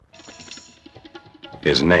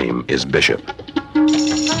His name is Bishop.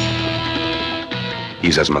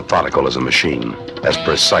 He's as methodical as a machine, as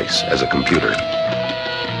precise as a computer.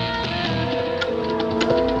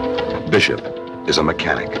 Bishop is a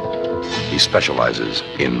mechanic. He specializes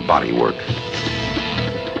in body work.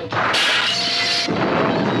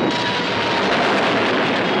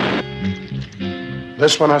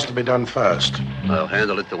 This one has to be done first. I'll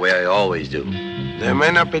handle it the way I always do. There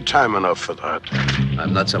may not be time enough for that.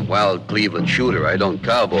 I'm not some wild Cleveland shooter. I don't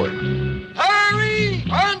cowboy. Hurry!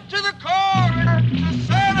 On to the car!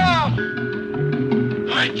 Set up!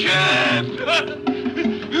 I can't!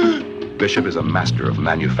 Bishop is a master of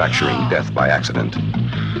manufacturing death by accident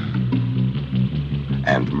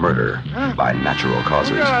and murder by natural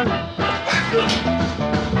causes.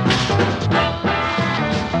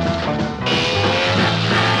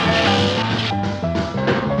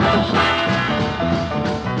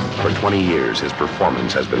 For 20 years, his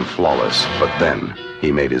performance has been flawless, but then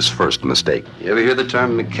he made his first mistake. You ever hear the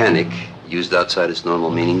term mechanic used outside its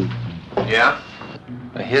normal meaning? Yeah?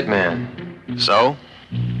 A hitman. So?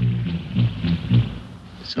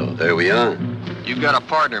 So there we are. You've got a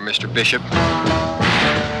partner, Mr. Bishop.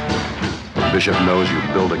 Bishop knows you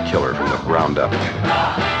build a killer from the ground up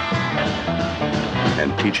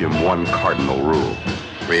and teach him one cardinal rule.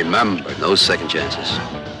 Remember, no second chances.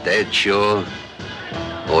 Dead sure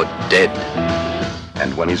or dead.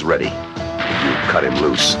 And when he's ready, you cut him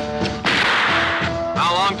loose.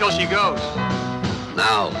 How long till she goes?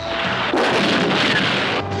 Now.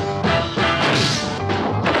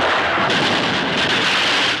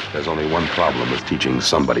 There's only one problem with teaching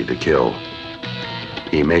somebody to kill.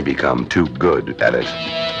 He may become too good at it.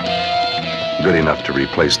 Good enough to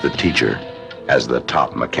replace the teacher as the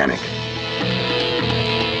top mechanic.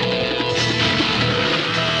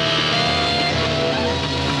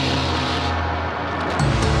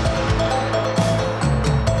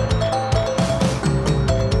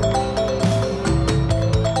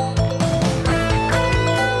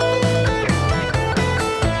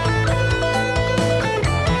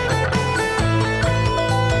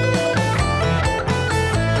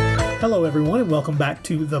 Hello everyone and welcome back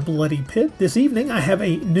to The Bloody Pit. This evening I have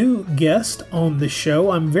a new guest on the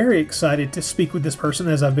show. I'm very excited to speak with this person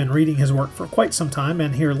as I've been reading his work for quite some time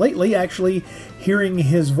and here lately actually hearing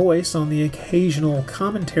his voice on the occasional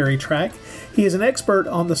commentary track. He is an expert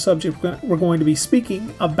on the subject we're going to be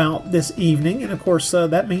speaking about this evening, and of course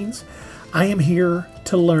that means I am here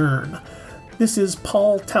to learn. This is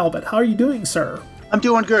Paul Talbot. How are you doing, sir? I'm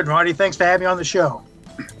doing good, Marty. Thanks for having me on the show.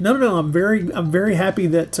 No. I'm very happy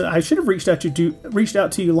that I should have reached out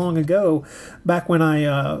to you long ago, back when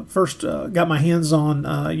I first got my hands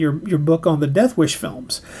on your book on the Death Wish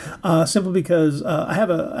films. Simply because I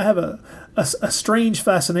have a strange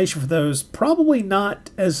fascination for those. Probably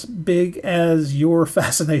not as big as your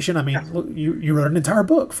fascination. I mean, look, you wrote an entire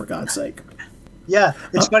book, for God's sake. Yeah,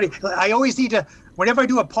 it's funny. I always need to. Whenever I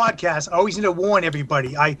do a podcast, I always need to warn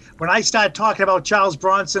everybody. When I start talking about Charles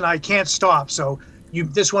Bronson, I can't stop. So.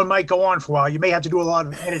 This one might go on for a while. You may have to do a lot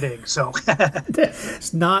of editing, so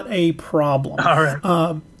it's not a problem. All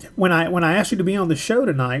right. When I asked you to be on the show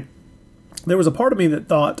tonight, there was a part of me that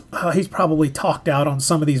thought he's probably talked out on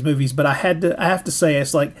some of these movies, but I have to say,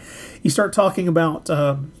 it's like you start talking about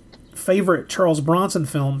favorite Charles Bronson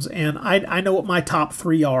films, and I know what my top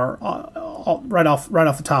three are right off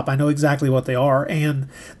the top. I know exactly what they are, and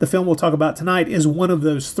the film we'll talk about tonight is one of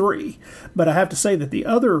those three. But I have to say that the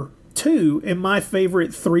other two in my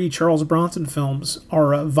favorite three Charles Bronson films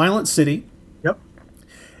are Violent City, yep,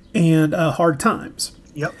 and Hard Times,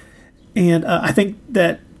 yep. And I think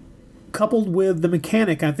that coupled with The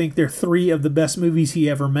Mechanic, I think they're three of the best movies he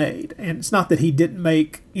ever made. And it's not that he didn't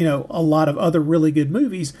make a lot of other really good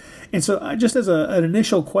movies. And so just as an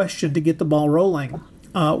initial question to get the ball rolling,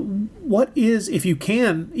 what is, if you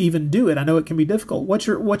can even do it, I know it can be difficult, what's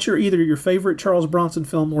your either your favorite Charles Bronson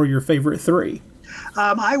film or your favorite three?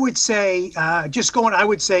 I would say, of the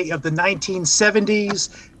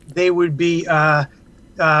 1970s, they would be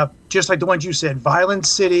just like the ones you said: Violent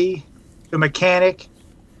City, The Mechanic,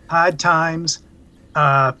 Hard Times,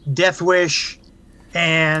 Death Wish,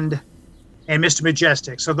 and Mr.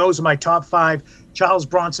 Majestic. So those are my top five Charles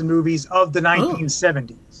Bronson movies of the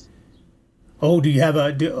 1970s. Oh,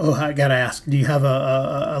 I gotta ask, do you have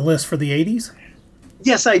a list for the 80s?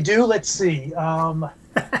 Yes, I do. Let's see.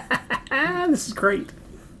 This is great.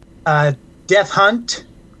 Death Hunt.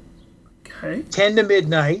 Okay. 10 to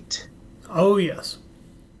Midnight. Oh, yes.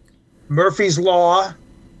 Murphy's Law.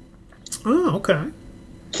 Oh, okay.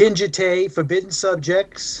 Kinjite, Forbidden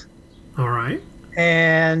Subjects. All right.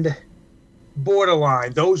 And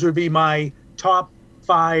Borderline. Those would be my top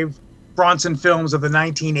five Bronson films of the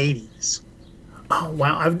 1980s. Oh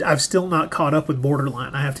wow, I've still not caught up with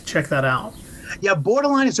Borderline. I have to check that out. Yeah,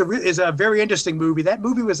 Borderline is a very interesting movie. That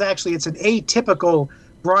movie was actually, it's an atypical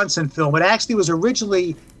Bronson film. It actually was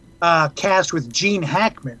originally cast with Gene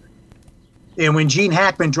Hackman. And when Gene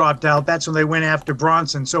Hackman dropped out, that's when they went after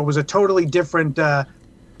Bronson. So it was a totally different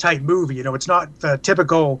type movie. You know, it's not the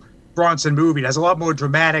typical Bronson movie. It has a lot more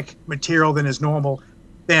dramatic material than is normal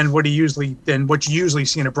than what you usually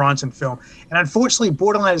see in a Bronson film. And unfortunately,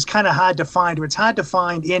 Borderline is kind of hard to find, or it's hard to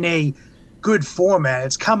find in a good format.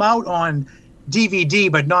 It's come out on DVD,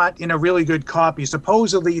 but not in a really good copy.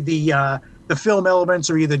 Supposedly, the film elements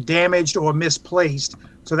are either damaged or misplaced,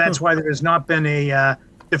 so that's why there has not been a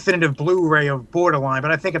definitive Blu-ray of Borderline.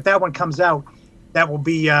 But I think if that one comes out, that will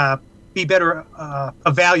be better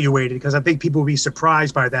evaluated, because I think people will be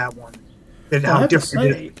surprised by that one. How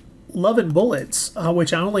different it is. Love and Bullets,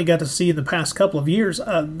 which I only got to see in the past couple of years,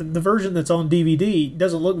 the version that's on DVD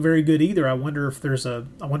doesn't look very good either. I wonder if there's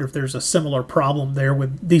a similar problem there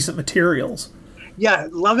with decent materials. Yeah,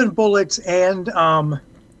 Love and Bullets and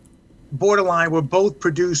Borderline were both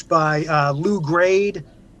produced by Lou Grade.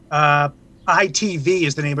 ITV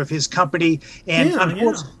is the name of his company, and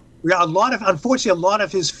unfortunately, a lot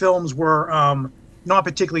of his films were not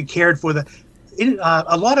particularly cared for.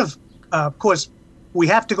 Of course, we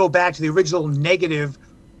have to go back to the original negative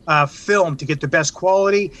film to get the best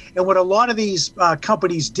quality. And what a lot of these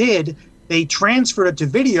companies did, they transferred it to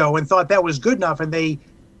video and thought that was good enough, and they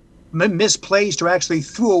misplaced or actually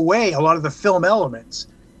threw away a lot of the film elements.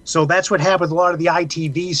 So that's what happened with a lot of the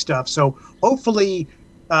ITV stuff. So hopefully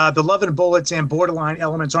the Love and Bullets and Borderline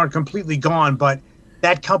elements aren't completely gone, but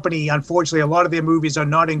that company, unfortunately, a lot of their movies are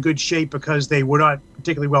not in good shape because they were not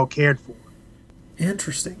particularly well cared for.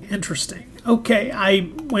 Interesting. Okay,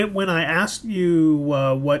 when I asked you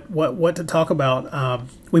what to talk about,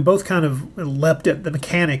 we both kind of leapt at The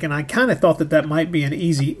Mechanic, and I kind of thought that might be an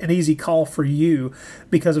easy call for you,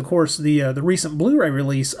 because of course the recent Blu-ray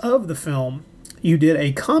release of the film, you did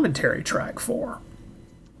a commentary track for.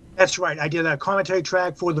 That's right. I did a commentary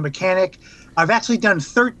track for The Mechanic. I've actually done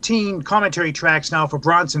 13 commentary tracks now for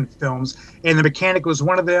Bronson films, and The Mechanic was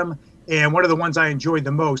one of them. And one of the ones I enjoyed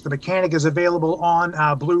the most. The Mechanic is available on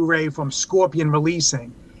Blu-ray from Scorpion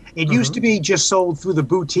Releasing. It used to be just sold through the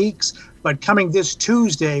boutiques, but coming this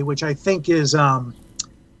Tuesday, which I think is June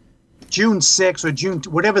 6th or June,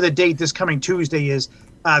 whatever the date this coming Tuesday is,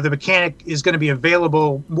 The Mechanic is going to be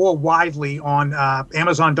available more widely on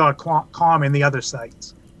Amazon.com and the other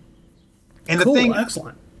sites. And cool,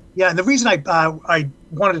 excellent. Yeah, and the reason I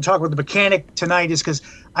wanted to talk about The Mechanic tonight is because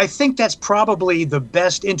I think that's probably the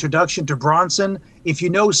best introduction to Bronson. If you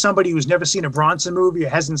know somebody who's never seen a Bronson movie or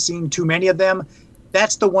hasn't seen too many of them,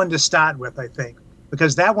 that's the one to start with, I think.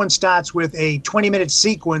 Because that one starts with a 20-minute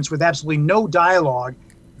sequence with absolutely no dialogue,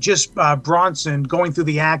 just Bronson going through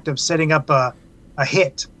the act of setting up a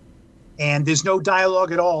hit. And there's no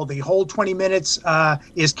dialogue at all. The whole 20 minutes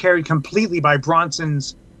is carried completely by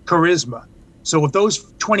Bronson's charisma. So if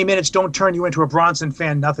those 20 minutes don't turn you into a Bronson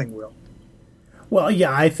fan, nothing will. Well,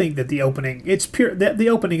 yeah, I think that the opening, it's pure. The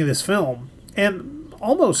opening of this film, and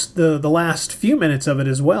almost the last few minutes of it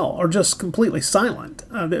as well, are just completely silent.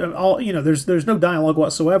 There's no dialogue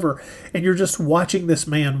whatsoever, and you're just watching this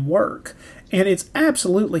man work, and it's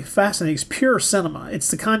absolutely fascinating. It's pure cinema.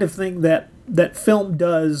 It's the kind of thing that film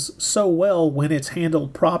does so well when it's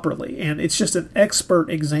handled properly, and it's just an expert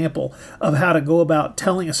example of how to go about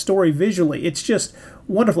telling a story visually. It's just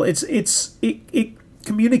wonderful. It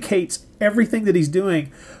communicates everything that he's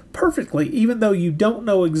doing perfectly, even though you don't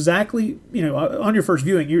know exactly, on your first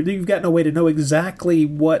viewing, you've got no way to know exactly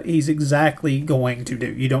what he's exactly going to do.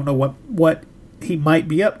 You don't know what he might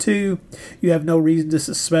be up to. You have no reason to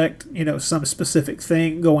suspect, some specific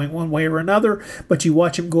thing going one way or another, but you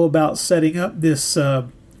watch him go about setting up this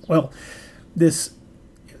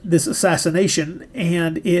assassination,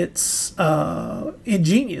 and it's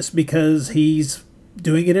ingenious because he's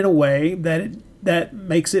doing it in a way that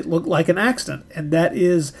makes it look like an accident, and that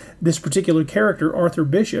is this particular character, Arthur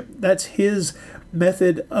Bishop. That's his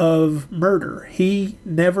method of murder. He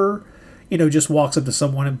never, just walks up to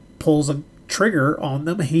someone and pulls a trigger on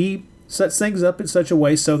them. He sets things up in such a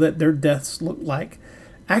way so that their deaths look like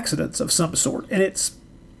accidents of some sort, and it's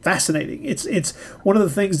fascinating. It's one of the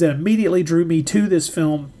things that immediately drew me to this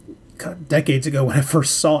film decades ago when I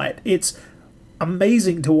first saw it. It's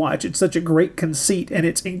amazing to watch. It's such a great conceit, and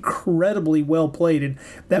it's incredibly well played, and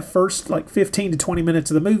that first 15 to 20 minutes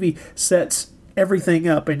of the movie sets everything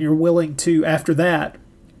up, and you're willing to, after that,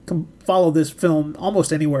 follow this film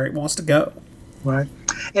almost anywhere it wants to go. Right.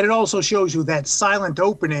 And it also shows you that silent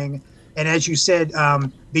opening And as you said,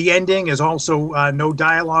 the ending is also no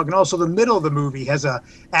dialogue, and also the middle of the movie has a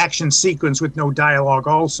action sequence with no dialogue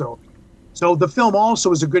also. So the film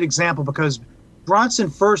also is a good example because Bronson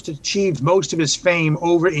first achieved most of his fame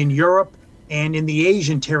over in Europe and in the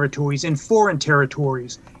Asian territories, in foreign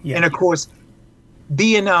territories. Yeah. And of course,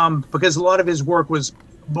 being because a lot of his work was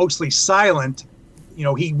mostly silent,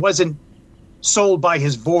 he wasn't sold by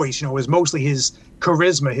his voice. It was mostly his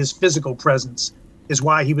charisma, his physical presence is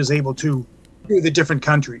why he was able to do the different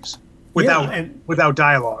countries without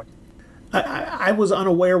dialogue. I was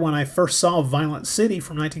unaware when I first saw Violent City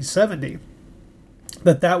from 1970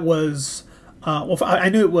 that was I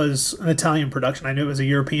knew it was an Italian production. I knew it was a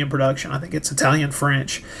European production. I think it's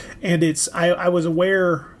Italian-French. And I was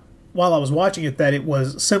aware while I was watching it that it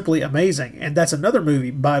was simply amazing. And that's another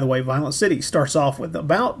movie, by the way. Violent City starts off with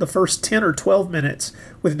about the first 10 or 12 minutes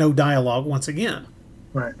with no dialogue once again.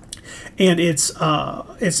 Right. And it's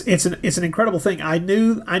an incredible thing. I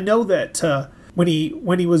know that when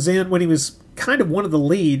he was kind of one of the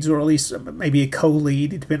leads, or at least maybe a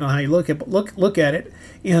co-lead, depending on how you look at it,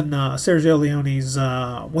 in Sergio Leone's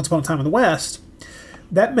Once Upon a Time in the West,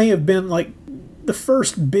 that may have been like the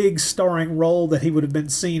first big starring role that he would have been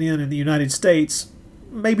seen in the United States.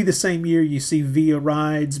 Maybe the same year you see Via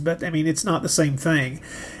Rides, but I mean it's not the same thing.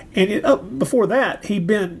 And before that, he'd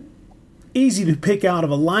been easy to pick out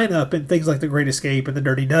of a lineup in things like The Great Escape and The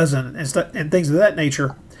Dirty Dozen and things of that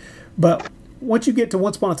nature. But once you get to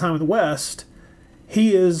Once Upon a Time in the West,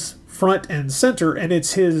 he is front and center, and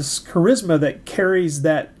it's his charisma that carries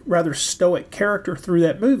that rather stoic character through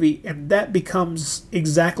that movie, and that becomes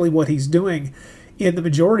exactly what he's doing in the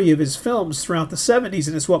majority of his films throughout the 70s,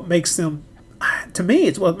 and it's what makes them, to me,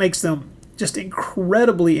 it's what makes them just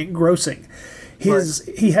incredibly engrossing.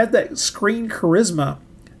 He had that screen charisma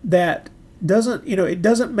that it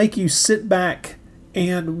doesn't make you sit back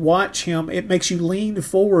and watch him. It makes you lean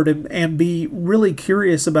forward and be really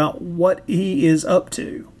curious about what he is up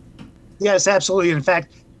to. Yes, absolutely. In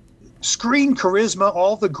fact, screen charisma,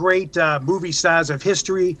 all the great movie stars of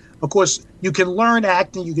history, of course, you can learn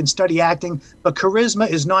acting, you can study acting, but charisma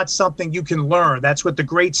is not something you can learn. That's what the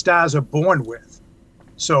great stars are born with.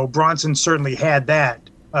 So Bronson certainly had that,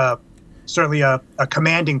 certainly a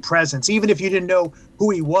commanding presence. Even if you didn't know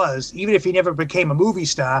who he was, even if he never became a movie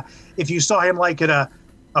star, if you saw him like at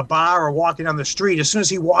a bar or walking down the street, as soon as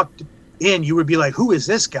he walked in, you would be like, who is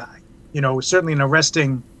this guy? Certainly an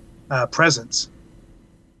arresting presence.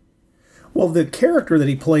 Well, the character that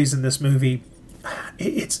he plays in this movie,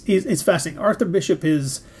 it's fascinating. Arthur Bishop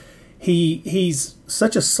he's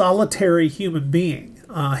such a solitary human being.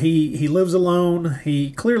 He lives alone.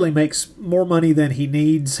 He clearly makes more money than he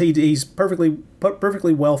needs. He's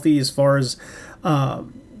perfectly wealthy as far as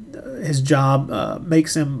his job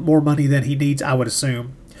makes him more money than he needs, I would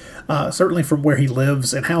assume. Certainly from where he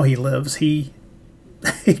lives and how he lives, he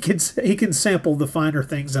can sample the finer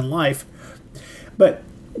things in life. But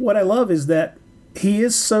what I love is that he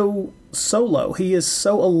is so solo. He is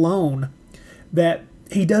so alone that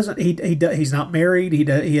he's not married.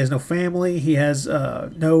 He has no family. He has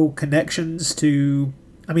no connections to,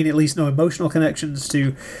 at least no emotional connections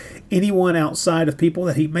to anyone outside of people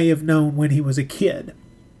that he may have known when he was a kid.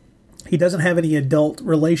 He doesn't have any adult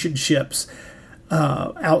relationships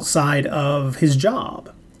outside of his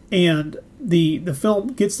job. And the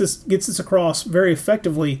film gets this across very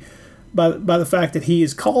effectively by the fact that he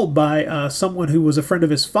is called by someone who was a friend of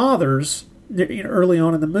his father's early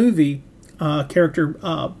on in the movie, character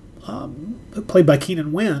played by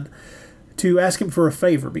Keenan Wynn, to ask him for a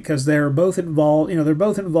favor because they're both involved. They're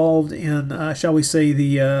both involved in, shall we say,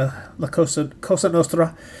 the La Cosa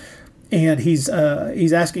Nostra, and he's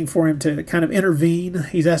asking for him to kind of intervene.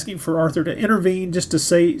 He's asking for Arthur to intervene just to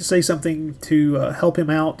say something to help him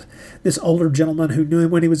out. This older gentleman who knew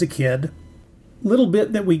him when he was a kid. Little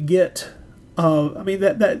bit that we get,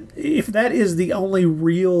 that if that is the only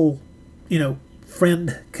real,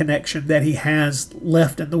 friend connection that he has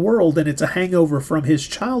left in the world, and it's a hangover from his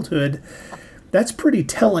childhood, that's pretty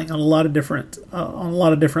telling on a lot of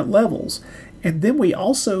different levels. And then we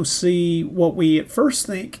also see what we at first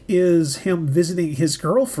think is him visiting his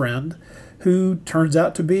girlfriend, who turns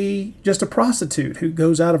out to be just a prostitute who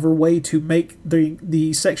goes out of her way to make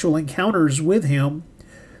the sexual encounters with him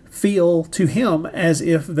feel to him as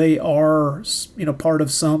if they are, part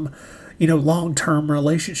of some, long-term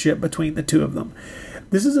relationship between the two of them.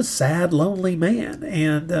 This is a sad, lonely man,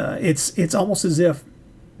 and it's almost as if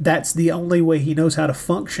that's the only way he knows how to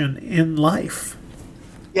function in life.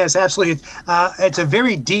 Yes, absolutely. It's a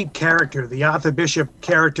very deep character, the Arthur Bishop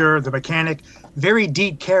character, the mechanic, very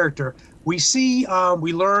deep character. We see,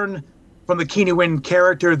 we learn from the Keenan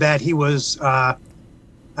character that he was the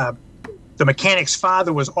mechanic's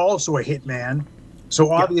father was also a hitman.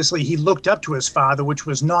 So obviously he looked up to his father, which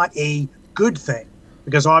was not a good thing,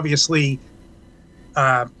 because obviously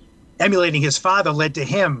emulating his father led to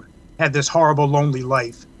him had this horrible, lonely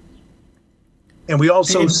life. And we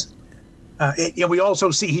also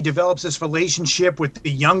see he develops this relationship with the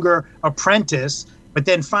younger apprentice, but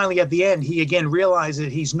then finally at the end, he again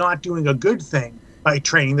realizes he's not doing a good thing by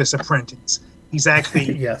training this apprentice. He's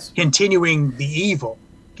actually continuing the evil,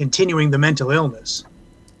 continuing the mental illness.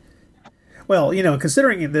 Well,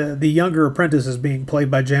 considering the younger apprentice is being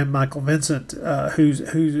played by Jan Michael Vincent,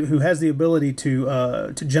 who has the ability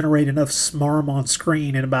to generate enough smarm on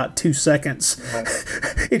screen in about 2 seconds,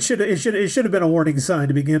 it should have been a warning sign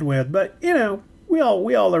to begin with. But we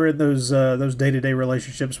all are in those day-to-day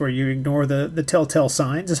relationships where you ignore the telltale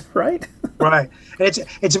signs, right? Right. And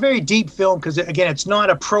it's a very deep film because again, it's not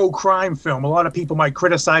a pro-crime film. A lot of people might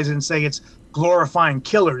criticize it and say it's glorifying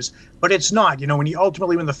killers, but it's not. When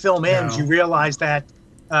when the film ends, you realize that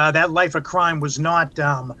that life of crime was not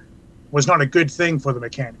a good thing for the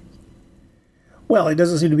mechanic. Well, it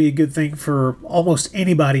doesn't seem to be a good thing for almost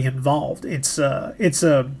anybody involved. It does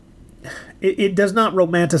not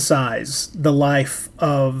romanticize the life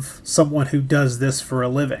of someone who does this for a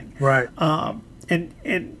living. Right.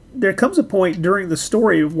 And there comes a point during the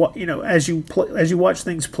story of what as you watch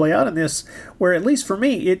things play out in this, where at least for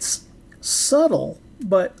me it's subtle,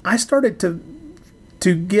 but I started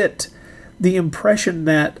to get the impression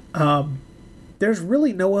that there's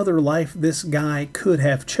really no other life this guy could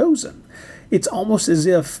have chosen. It's almost as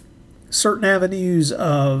if certain avenues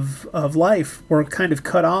of life were kind of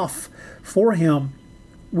cut off for him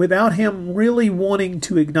without him really wanting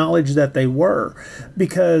to acknowledge that they were.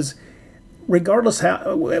 Because regardless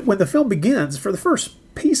when the film begins, for the first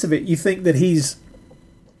piece of it, you think that he's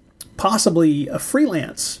possibly a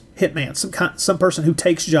freelance hitman, some person who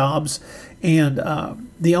takes jobs, and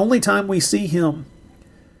the only time we see him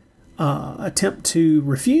attempt to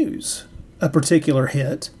refuse a particular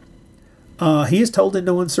hit, he is told in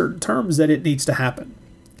no uncertain terms that it needs to happen.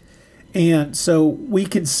 And so we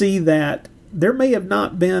can see that there may have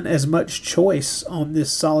not been as much choice on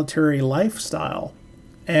this solitary lifestyle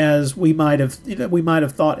as we might have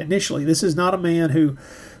thought initially. This is not a man who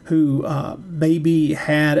maybe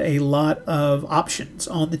had a lot of options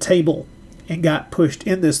on the table and got pushed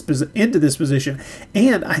into this position.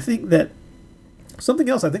 And I think that something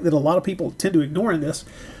else I think that a lot of people tend to ignore in this,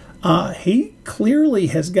 he clearly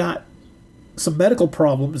has got some medical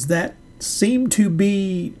problems that seem to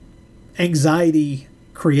be anxiety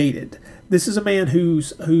created. This is a man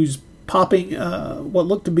who's popping what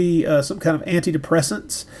looked to be some kind of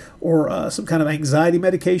antidepressants or some kind of anxiety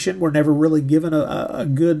medication. We're never really given a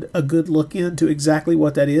good look into exactly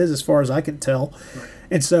what that is, as far as I can tell. Right.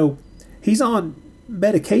 And so he's on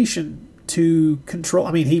medication to control.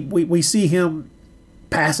 I mean, we see him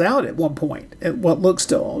pass out at one point at what looks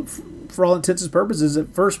to, for all intents and purposes,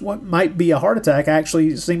 at first what might be a heart attack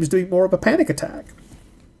actually seems to be more of a panic attack.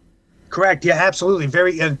 Correct. Yeah, absolutely.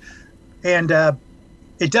 And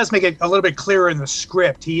it does make it a little bit clearer in the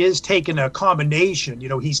script. He is taking a combination.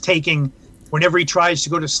 He's taking, whenever he tries to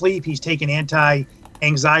go to sleep, he's taking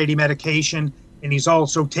anti-anxiety medication, and he's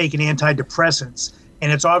also taking antidepressants.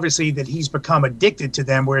 And it's obviously that he's become addicted to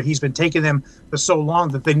them, where he's been taking them for so long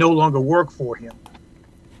that they no longer work for him.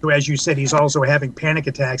 So as you said, he's also having panic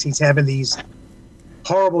attacks. He's having these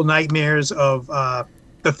horrible nightmares of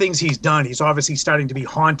the things he's done. He's obviously starting to be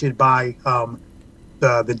haunted by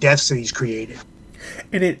the deaths that he's created.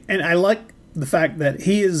 And I like the fact that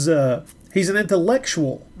he's an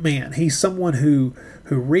intellectual man. He's someone who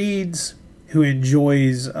reads, who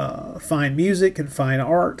enjoys fine music and fine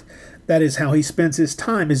art. That is how he spends his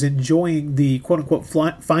time, is enjoying the quote-unquote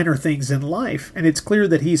finer things in life. And it's clear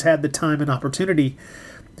that he's had the time and opportunity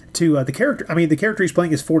to the character. I mean, the character he's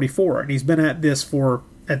playing is 44, and he's been at this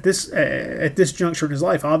at this juncture in his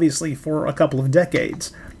life, obviously, for a couple of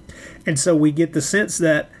decades. And so we get the sense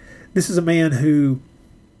that this is a man who,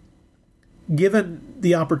 given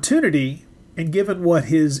the opportunity and given what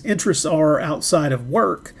his interests are outside of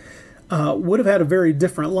work, would have had a very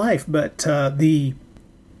different life. But the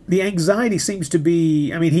anxiety seems to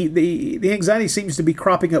be, the anxiety seems to be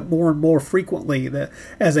cropping up more and more frequently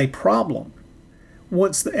as a problem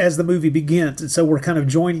as the movie begins. And so we're kind of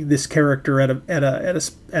joining this character at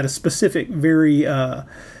a specific, very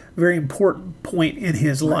very important point in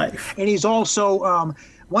his life. And he's also,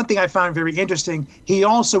 one thing I found very interesting, he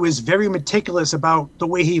also is very meticulous about the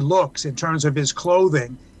way he looks in terms of his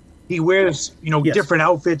clothing. He wears, different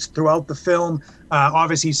outfits throughout the film.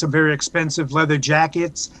 Obviously, some very expensive leather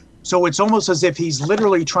jackets. So it's almost as if he's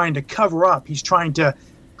literally trying to cover up. He's trying to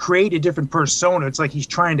create a different persona. It's like he's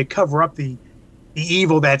trying to cover up the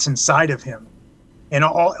evil that's inside of him. And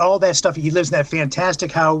all that stuff. He lives in that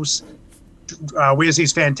fantastic house, wears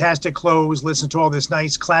these fantastic clothes, listens to all this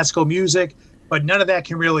nice classical music, but none of that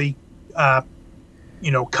can really,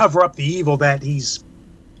 cover up the evil that he's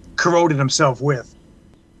corroded himself with.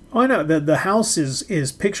 Oh, I know. The house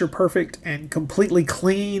is picture perfect and completely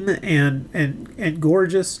clean and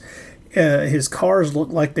gorgeous. His cars look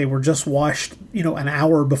like they were just washed, an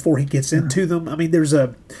hour before he gets into them. I mean, there's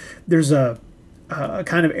a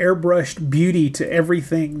kind of airbrushed beauty to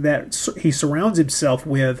everything that he surrounds himself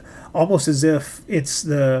with, almost as if it's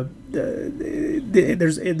there's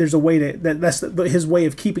a way that's his way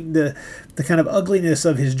of keeping the kind of ugliness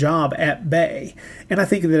of his job at bay. And I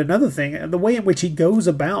think that another thing, the way in which he goes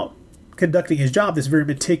about conducting his job, this very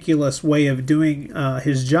meticulous way of doing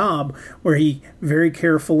his job, where he very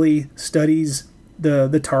carefully studies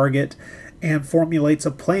the target and formulates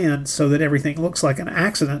a plan so that everything looks like an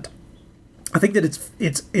accident. I think that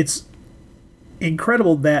it's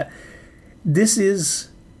incredible that this is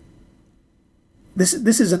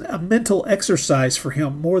a mental exercise for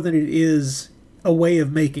him more than it is a way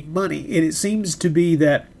of making money. And it seems to be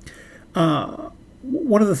that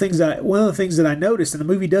one of the things that I noticed, and the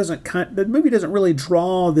movie doesn't really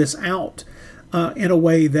draw this out in a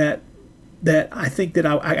way that I think that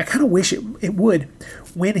I kind of wish it would.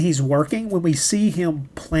 When he's working, when we see him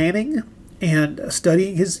planning and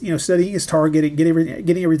studying his target and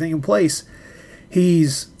getting everything in place,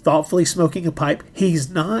 he's thoughtfully smoking a pipe. He's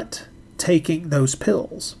not taking those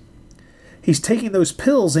pills. He's taking those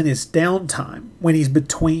pills in his downtime when he's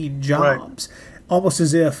between jobs, almost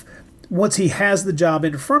as if once he has the job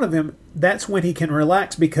in front of him, that's when he can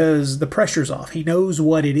relax because the pressure's off. He knows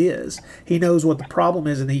what it is. He knows what the problem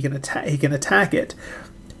is, and he can attack it.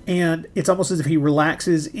 And it's almost as if he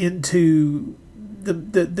relaxes into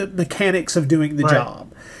the mechanics of doing the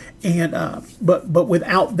job. And but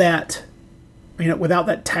without that, without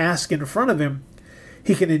that task in front of him,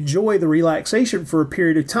 he can enjoy the relaxation for a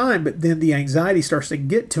period of time, but then the anxiety starts to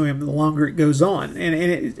get to him the longer it goes on.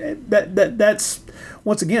 And that's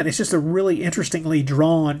once again, it's just a really interestingly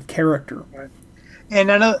drawn character. Right. And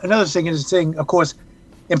another thing, of course,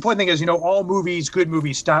 important thing is, all good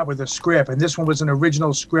movies start with a script, and this one was an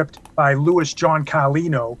original script by Louis John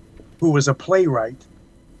Carlino, who was a playwright,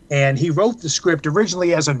 and he wrote the script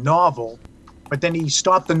originally as a novel, but then he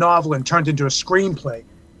stopped the novel and turned it into a screenplay.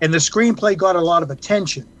 And the screenplay got a lot of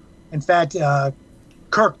attention. In fact,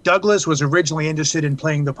 Kirk Douglas was originally interested in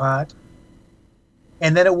playing the part.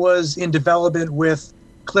 And then it was in development with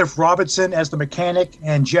Cliff Robertson as the mechanic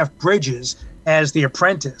and Jeff Bridges as the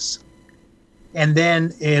apprentice. And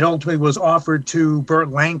then it ultimately was offered to Burt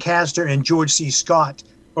Lancaster and George C. Scott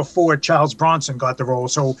before Charles Bronson got the role.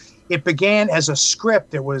 So it began as a script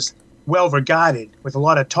that was well regarded, with a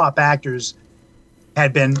lot of top actors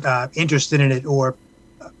had been interested in it or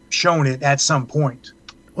shown it at some point.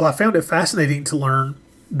 Well, I found it fascinating to learn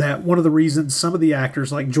that one of the reasons some of the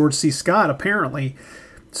actors, like George C. Scott, apparently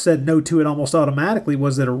said no to it almost automatically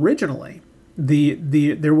was that originally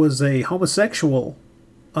there was a homosexual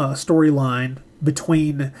storyline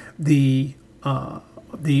between the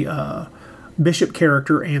Bishop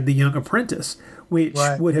character and the young apprentice, which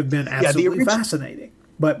would have been absolutely fascinating.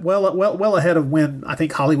 But well ahead of when I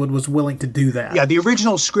think Hollywood was willing to do that. Yeah, the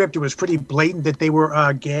original script, it was pretty blatant that they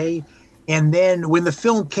were gay. And then when the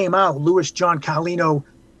film came out, Louis John Carlino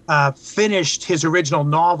finished his original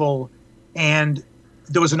novel, and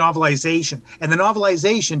there was a novelization. And the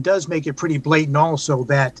novelization does make it pretty blatant also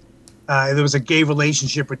that there was a gay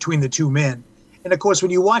relationship between the two men. And of course,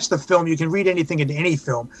 when you watch the film, you can read anything into any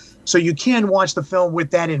film. So you can watch the film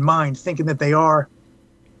with that in mind, thinking that they are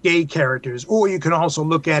gay characters, or you can also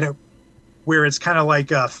look at it where it's kind of like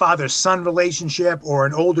a father-son relationship or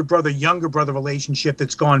an older brother-younger brother relationship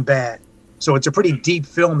that's gone bad. So it's a pretty deep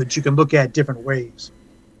film that you can look at different ways.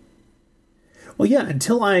 Well, yeah,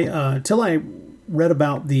 until I read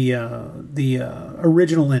about the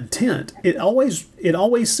original intent, it always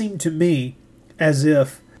seemed to me as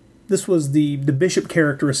if this was the Bishop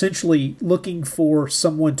character essentially looking for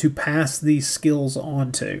someone to pass these skills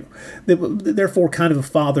on to. Therefore, kind of a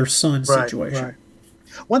father-son situation. Right.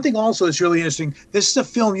 One thing also that's really interesting, this is a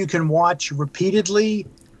film you can watch repeatedly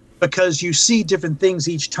because you see different things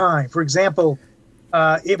each time. For example,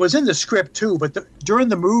 it was in the script too, but during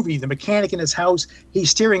the movie, the mechanic in his house, he's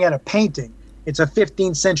staring at a painting. It's a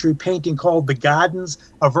 15th century painting called The Gardens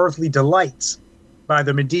of Earthly Delights by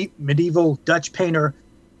the medieval Dutch painter,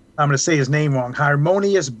 I'm going to say his name wrong,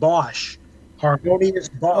 Harmonius Bosch.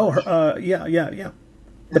 Oh, yeah.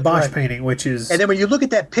 the Bosch painting, which is... And then when you look at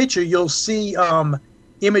that picture, you'll see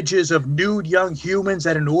images of nude young humans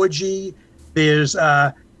at an orgy. There's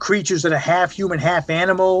creatures that are half human, half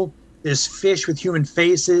animal. There's fish with human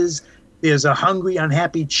faces. There's a hungry,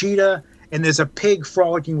 unhappy cheetah. And there's a pig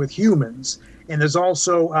frolicking with humans. And there's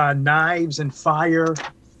also knives and fire.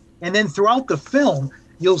 And then throughout the film,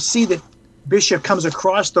 you'll see that Bishop comes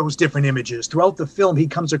across those different images. Throughout the film, he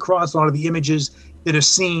comes across a lot of the images that are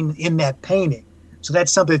seen in that painting. So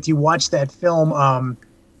that's something that you watch that film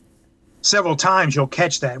several times, you'll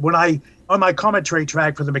catch that. On my commentary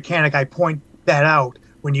track for The Mechanic, I point that out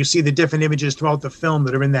when you see the different images throughout the film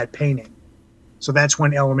that are in that painting. So that's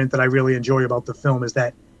one element that I really enjoy about the film, is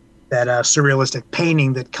that surrealistic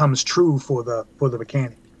painting that comes true for the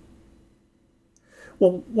Mechanic.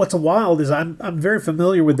 Well, what's wild is I'm very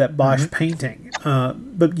familiar with that Bosch painting,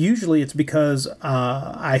 but usually it's because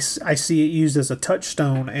I see it used as a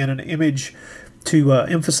touchstone and an image to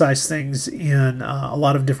emphasize things in a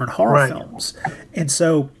lot of different horror films. And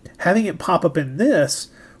so having it pop up in this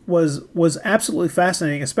was absolutely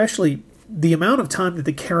fascinating, especially the amount of time that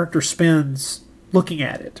the character spends looking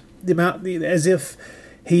at it. As if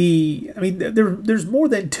there's more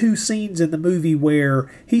than 2 scenes in the movie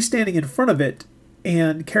where he's standing in front of it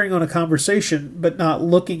and carrying on a conversation, but not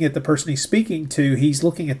looking at the person he's speaking to. He's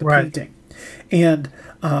looking at the painting. And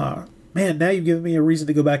man, now you've given me a reason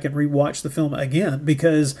to go back and rewatch the film again,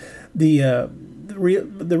 because the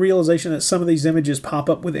realization that some of these images pop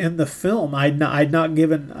up within the film, I'd not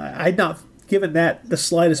given that the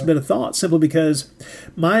slightest bit of thought, simply because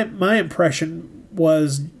my impression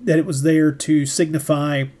was that it was there to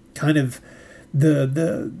signify kind of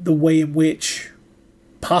the way in which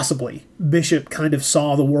possibly Bishop kind of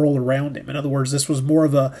saw the world around him. In other words, this was more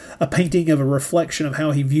of a painting of a reflection of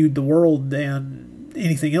how he viewed the world than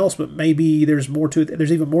anything else, but maybe there's more to it.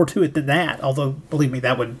 There's even more to it than that. Although, believe me,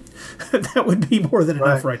 that would be more than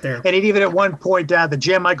enough right there. And even at one point, the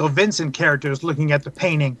Jan Michael Vincent character is looking at the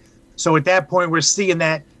painting. So at that point, we're seeing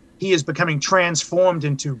that he is becoming transformed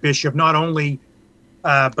into Bishop, not only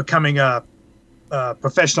becoming a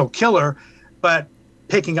professional killer, but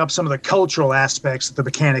picking up some of the cultural aspects that the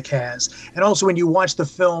Mechanic has. And also, when you watch the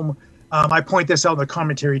film, I point this out in the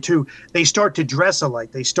commentary too, they start to dress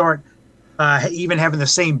alike. They start even having the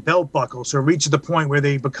same belt buckle. So it reaches the point where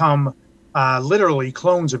they become literally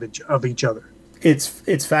clones of each other.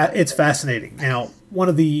 It's fascinating. Now, one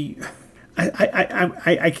of the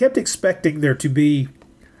I kept expecting there to be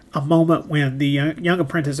a moment when the young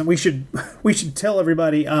apprentice, and we should tell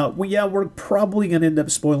everybody, we're probably going to end up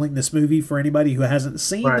spoiling this movie for anybody who hasn't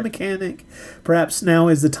seen The Mechanic. Perhaps now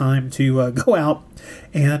is the time to go out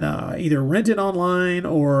and either rent it online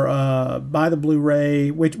or buy the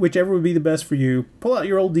Blu-ray, whichever would be the best for you. Pull out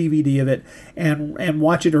your old DVD of it and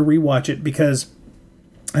watch it or rewatch it, because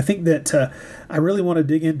I think that I really want to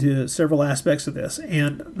dig into several aspects of this.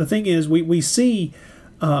 And the thing is, we see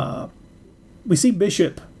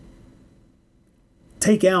Bishop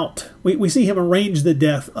we see him arrange the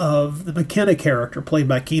death of the McKenna character played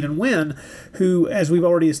by Keenan Wynn, who, as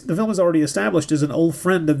the film has already established, is an old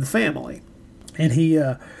friend of the family. And he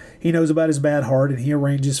knows about his bad heart, and he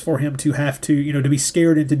arranges for him to have to be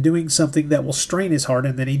scared into doing something that will strain his heart,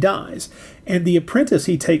 and then he dies. And the apprentice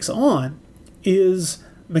he takes on is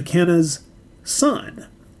McKenna's son,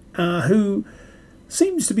 who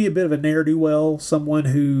seems to be a bit of a ne'er-do-well, someone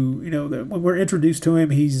who, when we're introduced to him,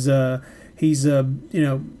 he's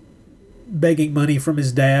begging money from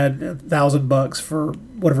his dad, $1,000 for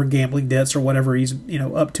whatever gambling debts or whatever he's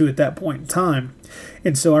up to at that point in time.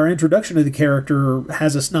 And so our introduction to the character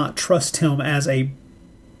has us not trust him as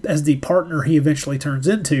the partner he eventually turns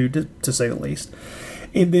into, to say the least.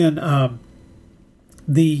 And then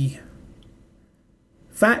the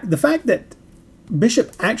fact that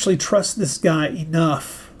Bishop actually trusts this guy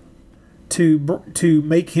enough to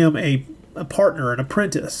make him a partner, an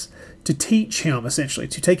apprentice, to teach him, essentially,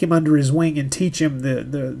 to take him under his wing and teach him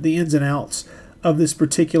the ins and outs of this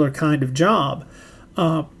particular kind of job.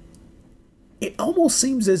 It almost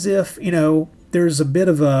seems as if, there's a bit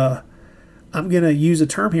of a, I'm going to use a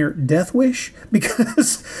term here, death wish,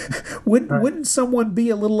 because wouldn't someone be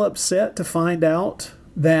a little upset to find out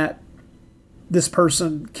that this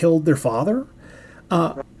person killed their father?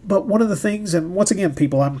 But one of the things, and once again,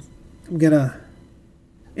 people, I'm going to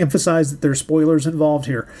emphasize that there's spoilers involved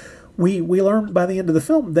here. We learned by the end of the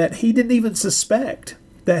film that he didn't even suspect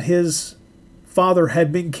that his father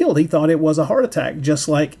had been killed. He thought it was a heart attack, just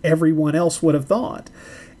like everyone else would have thought.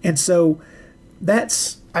 And so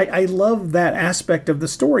I love that aspect of the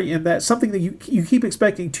story, and that's something that you keep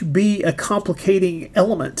expecting to be a complicating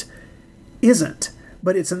element isn't.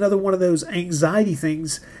 but it's another one of those anxiety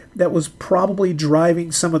things that was probably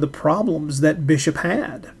driving some of the problems that Bishop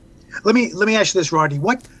had. Let me ask you this, Rodney.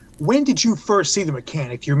 When did you first see The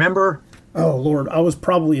Mechanic? Do you remember? Oh, Lord. I was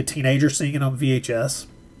probably a teenager seeing it on VHS.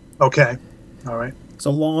 Okay. All right.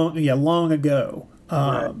 So long ago.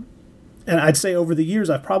 Right. And I'd say over the years,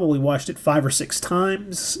 I've probably watched it 5 or 6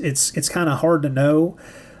 times. It's kind of hard to know.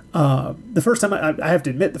 The first time, I have to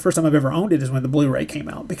admit, the first time I've ever owned it is when the Blu-ray came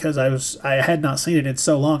out, because I had not seen it in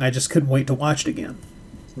so long, I just couldn't wait to watch it again.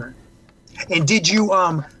 Right. And did you,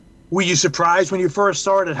 were you surprised when you first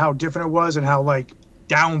saw it at how different it was and how, like,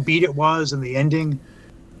 downbeat it was and the ending?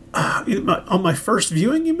 On my first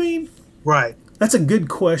viewing, you mean? Right. That's a good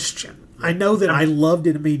question. I know that I loved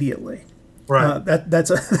it immediately. Right.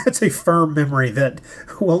 That's a firm memory that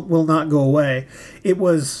will not go away. It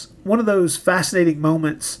was one of those fascinating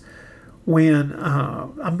moments when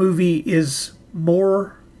a movie is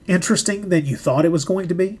more interesting than you thought it was going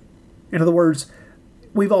to be. In other words,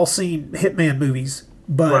 we've all seen Hitman movies,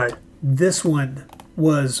 but this one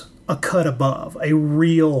was a cut above, a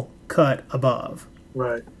real cut above.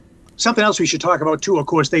 Right. Something else we should talk about too, of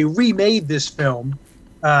course, they remade this film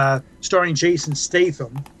starring Jason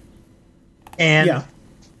Statham. And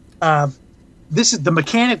this is The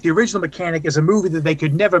Mechanic. The original Mechanic is a movie that they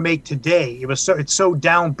could never make today. It's so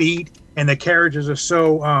downbeat, and the characters are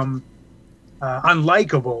so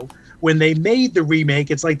unlikable. When they made the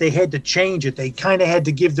remake, it's like they had to change it. They kind of had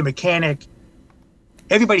to give the Mechanic,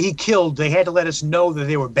 everybody he killed, they had to let us know that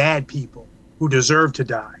they were bad people who deserved to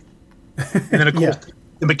die. And then, of course,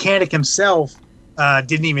 the Mechanic himself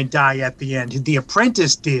didn't even die at the end. The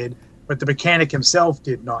Apprentice did, but the Mechanic himself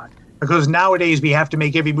did not. Because nowadays we have to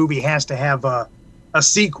make every movie has to have a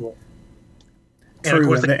sequel. True, and of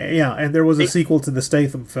course, and there was a sequel to the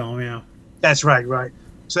Statham film, That's right.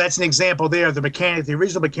 So that's an example there of The Mechanic, the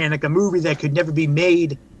original Mechanic, a movie that could never be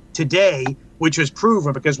made today, which was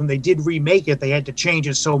proven because when they did remake it, they had to change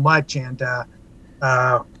it so much and,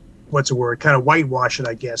 what's the word, kind of whitewash it,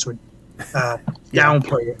 I guess, would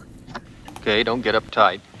downplay it. Okay, don't get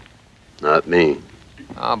uptight. Not me.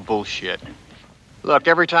 Ah, bullshit. Look,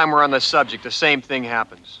 every time we're on the subject, the same thing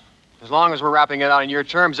happens. As long as we're wrapping it out on your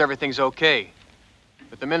terms, everything's okay.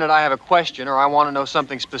 But the minute I have a question or I want to know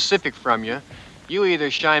something specific from you, you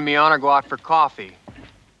either shine me on or go out for coffee. What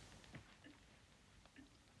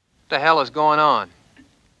the hell is going on?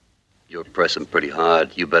 You're pressing pretty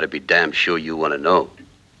hard. You better be damn sure you want to know.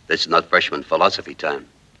 This is not freshman philosophy time.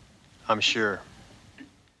 I'm sure.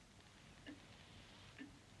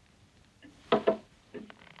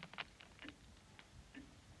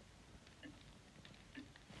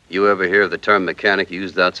 You ever hear of the term mechanic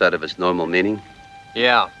used outside of its normal meaning?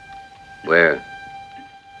 Yeah. Where?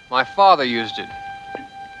 My father used it.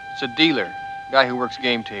 It's a dealer, guy who works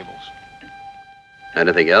game tables.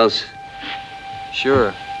 Anything else?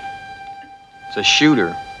 Sure. It's a shooter.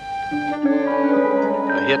 A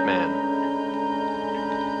hitman.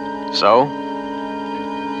 So?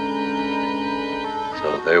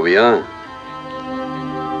 So there we are.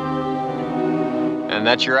 And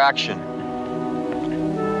that's your action.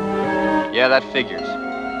 Yeah, that figures.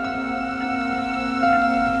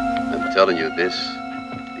 I'm telling you this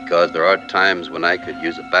because there are times when I could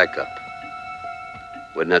use a backup.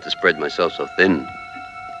 Wouldn't have to spread myself so thin.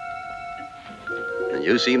 And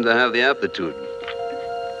you seem to have the aptitude.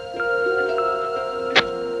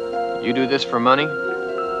 You do this for money?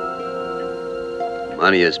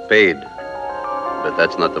 Money is paid, but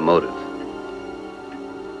that's not the motive.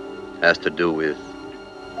 It has to do with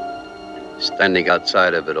standing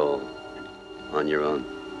outside of it all. On your own.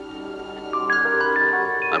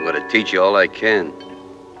 I'm going to teach you all I can.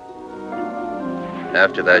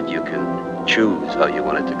 After that, you can choose how you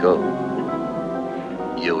want it to go.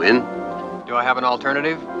 You in? Do I have an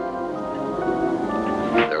alternative?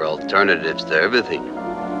 There are alternatives to everything.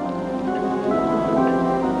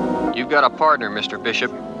 You've got a partner, Mr.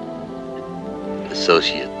 Bishop.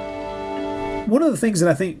 Associate. One of the things that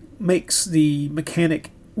I think makes The Mechanic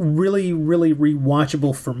really, really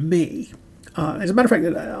rewatchable for me, as a matter of fact,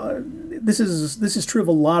 this is true of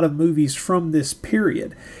a lot of movies from this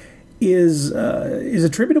period, is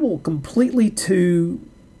attributable completely to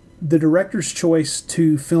the director's choice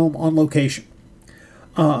to film on location.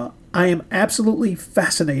 I am absolutely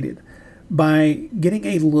fascinated by getting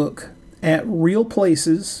a look at real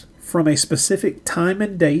places from a specific time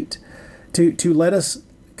and date to let us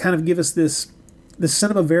kind of give us this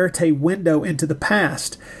cinema verite window into the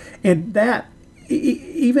past. And that,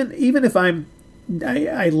 even if I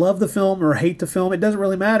love the film or hate the film, it doesn't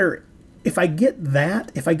really matter. If I get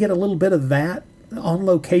a little bit of that on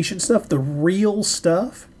location stuff, the real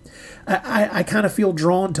stuff, I kind of feel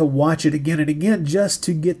drawn to watch it again and again just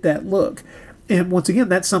to get that look. And once again,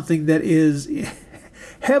 that's something that is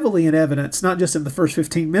heavily in evidence, not just in the first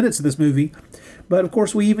 15 minutes of this movie, but of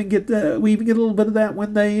course we even get a little bit of that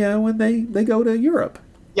when they go to Europe.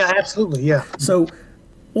 Yeah, absolutely. Yeah. So,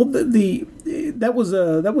 well, that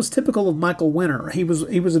was typical of Michael Winner. He was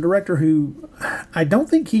a director who I don't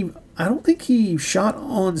think he shot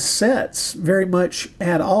on sets very much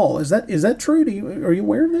at all. Is that true? Are you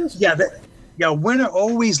aware of this? Yeah, Winner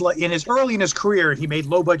always, in his career, he made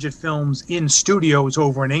low budget films in studios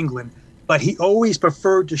over in England, but he always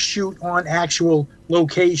preferred to shoot on actual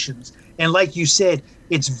locations. And like you said,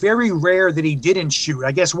 it's very rare that he didn't shoot.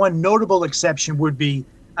 I guess one notable exception would be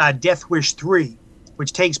Death Wish 3,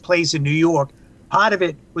 which takes place in New York. Part of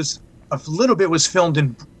it a little bit was filmed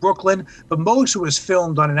in Brooklyn, but most of it was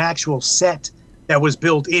filmed on an actual set that was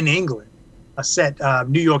built in England, a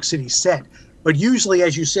New York City set. But usually,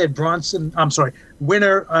 as you said,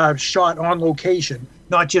 Winner shot on location,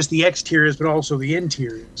 not just the exteriors, but also the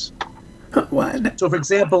interiors. What? So, for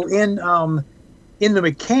example, in The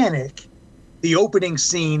Mechanic, the opening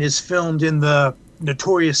scene is filmed in the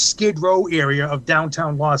notorious Skid Row area of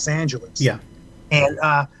downtown Los Angeles. Yeah. And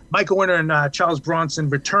Michael Winner and Charles Bronson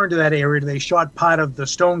returned to that area. They shot part of The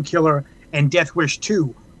Stone Killer and Death Wish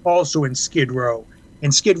 2, also in Skid Row.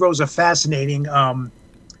 And Skid Row is a fascinating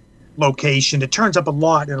location. It turns up a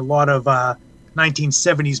lot in a lot of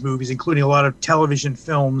 1970s movies, including a lot of television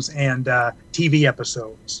films and TV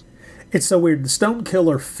episodes. It's so weird. The Stone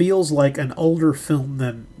Killer feels like an older film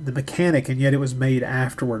than The Mechanic, and yet it was made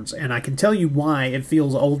afterwards. And I can tell you why it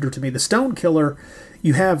feels older to me. The Stone Killer,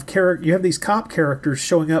 you have these cop characters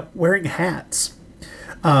showing up wearing hats,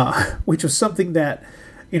 which was something that,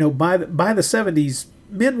 by the 70s,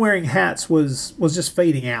 men wearing hats was just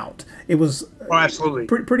fading out. It was absolutely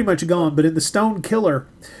pretty much gone. But in The Stone Killer,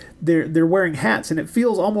 they're wearing hats, and it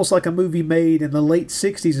feels almost like a movie made in the late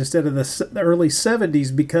 60s instead of the early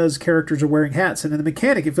 70s because characters are wearing hats. And in The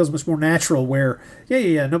Mechanic, it feels much more natural where,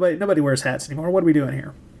 nobody wears hats anymore. What are we doing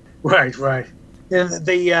here? Right. And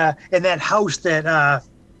that house that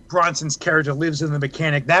Bronson's character lives in The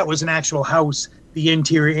Mechanic, that was an actual house, the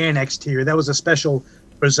interior and exterior. That was a special,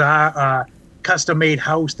 bizarre, custom-made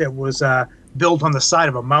house that was built on the side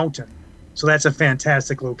of a mountain. So that's a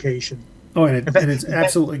fantastic location. Oh, and it's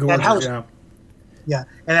absolutely gorgeous. That house, yeah,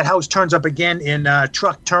 and that house turns up again in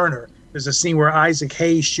Truck Turner. There's a scene where Isaac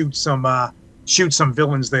Hayes shoots some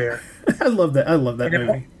villains there. I love that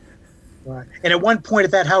movie. And at one point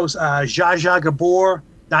at that house, Zsa Zsa Gabor,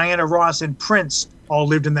 Diana Ross, and Prince all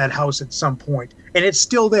lived in that house at some point, and it's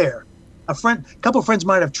still there. A couple of friends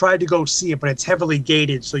might have tried to go see it, but it's heavily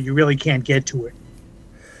gated, so you really can't get to it.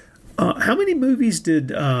 How many movies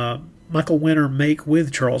did Michael Winner make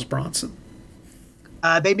with Charles Bronson?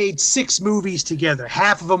 They made 6 movies together.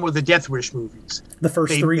 Half of them were the Death Wish movies. The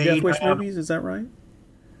first 3 Death Wish movies, is that right?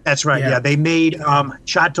 That's right, yeah. They made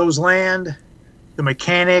Chato's Land, The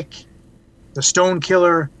Mechanic, The Stone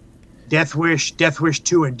Killer, Death Wish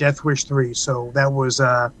 2, and Death Wish 3. So that was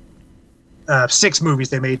 6 movies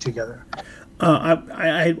they made together.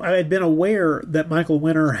 I had been aware that Michael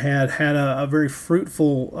Winner had a very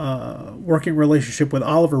fruitful working relationship with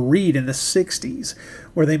Oliver Reed in the 60s,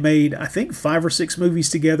 where they made, I think, 5 or 6 movies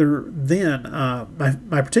together then.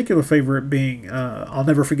 My particular favorite being I'll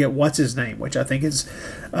Never Forget What's His Name, which I think is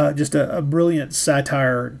just a brilliant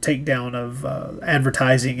satire takedown of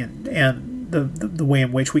advertising and the way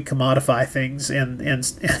in which we commodify things in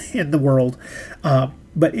the world.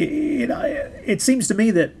 But it seems to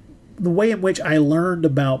me that the way in which I learned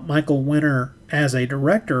about Michael Winner as a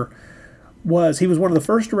director was he was one of the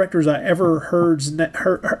first directors I ever heard.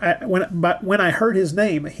 When I heard his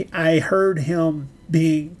name, I heard him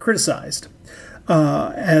being criticized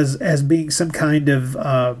as being some kind of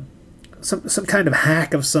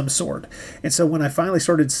hack of some sort. And so when I finally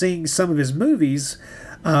started seeing some of his movies,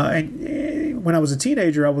 and when I was a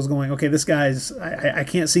teenager, I was going, okay, this guy's, I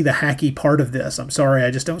can't see the hacky part of this. I'm sorry, I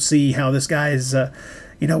just don't see how this guy's,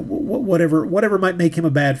 whatever might make him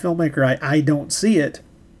a bad filmmaker, I don't see it.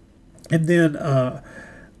 And then,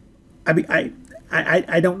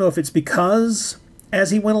 I don't know if it's because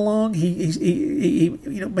as he went along, he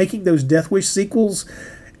making those Death Wish sequels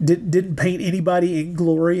didn't paint anybody in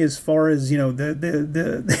glory as far as the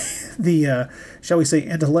shall we say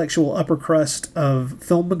intellectual upper crust of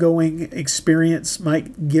film going experience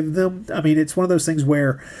might give them. I mean, it's one of those things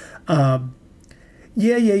where, Death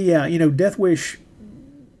Wish.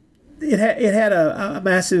 It had a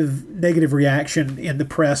massive negative reaction in the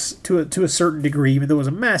press to a certain degree, even though it was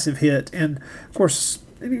a massive hit, and of course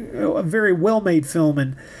a very well made film.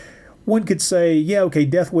 And one could say, yeah, okay,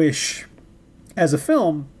 Death Wish as a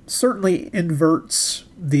film certainly inverts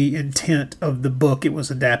the intent of the book it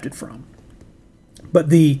was adapted from.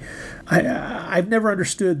 But I've never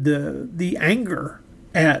understood the anger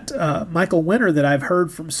at Michael Winner that I've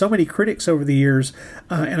heard from so many critics over the years,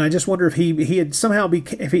 and I just wonder if he had somehow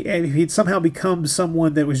if he'd somehow become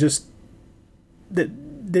someone that was just that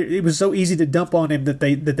it was so easy to dump on him that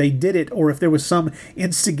they did it, or if there was some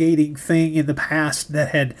instigating thing in the past that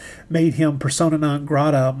had made him persona non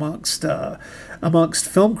grata amongst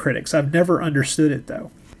film critics. I've never understood it,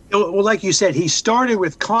 though. Well, like you said, he started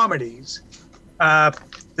with comedies,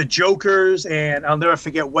 The Jokers, and I'll never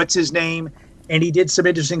forget what's his name. And he did some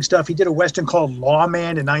interesting stuff. He did a Western called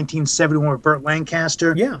Lawman in 1971 with Burt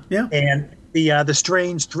Lancaster. Yeah. And the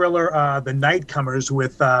strange thriller, The Nightcomers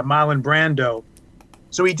with Marlon Brando.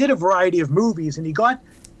 So he did a variety of movies, and he got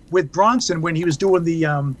with Bronson when he was doing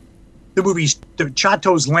the movies, the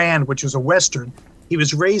Chato's Land, which was a Western. He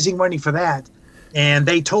was raising money for that, and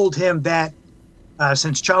they told him that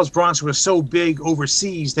since Charles Bronson was so big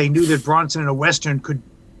overseas, they knew that Bronson in a Western could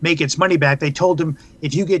make its money back. They told him,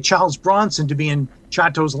 if you get Charles Bronson to be in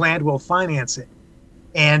Chato's Land, we'll finance it.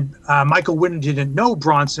 And Michael Winner didn't know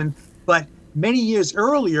Bronson, but many years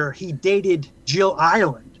earlier, he dated Jill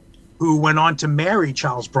Ireland, who went on to marry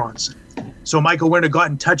Charles Bronson. So Michael Winner got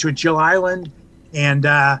in touch with Jill Ireland, and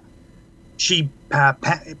she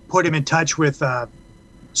put him in touch with,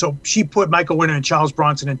 so she put Michael Winner and Charles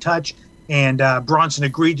Bronson in touch, and Bronson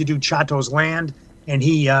agreed to do Chato's Land, and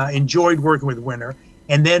he enjoyed working with Winner.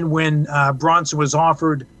 And then when Bronson was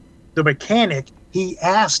offered The Mechanic, he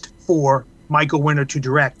asked for Michael Winner to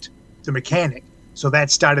direct The Mechanic. So that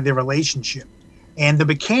started their relationship. And The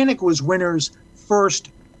Mechanic was Winner's first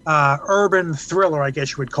urban thriller, I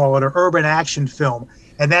guess you would call it, or urban action film.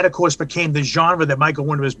 And that, of course, became the genre that Michael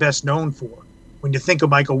Winner was best known for. When you think of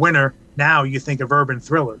Michael Winner, now you think of urban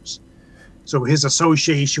thrillers. So his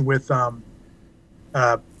association with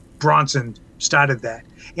Bronson started that.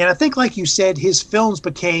 And I think, like you said, his films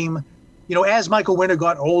became, as Michael Winner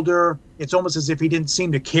got older, it's almost as if he didn't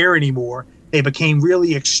seem to care anymore. They became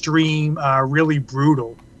really extreme, really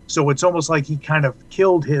brutal. So it's almost like he kind of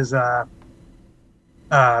killed his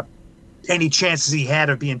any chances he had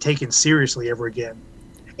of being taken seriously ever again.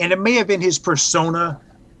 And it may have been his persona.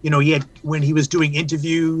 He had, when he was doing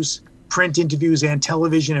interviews, print interviews and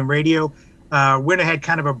television and radio, Winner had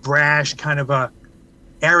kind of a brash, kind of a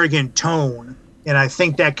arrogant tone. And I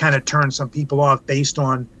think that kind of turned some people off based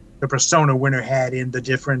on the persona Winner had in the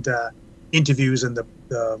different interviews and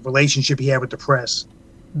the relationship he had with the press.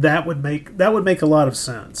 That would make a lot of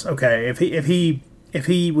sense. Okay, if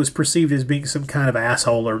he was perceived as being some kind of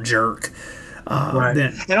asshole or jerk, right.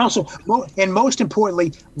 Then and also, and most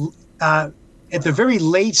importantly, at the very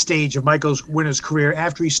late stage of Michael Winner's career,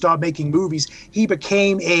 after he stopped making movies, he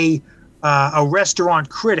became a restaurant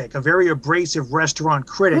critic, a very abrasive restaurant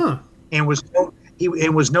critic, and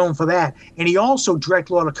was known for that. And he also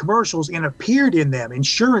directed a lot of commercials and appeared in them,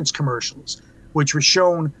 insurance commercials, which were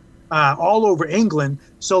shown all over England.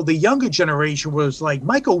 So the younger generation was like,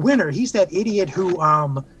 Michael Winner, he's that idiot who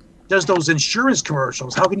does those insurance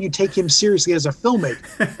commercials. How can you take him seriously as a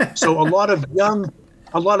filmmaker? So a lot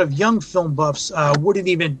of young film buffs wouldn't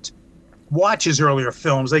even watch his earlier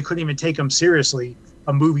films. They couldn't even take him seriously.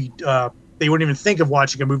 A movie, they wouldn't even think of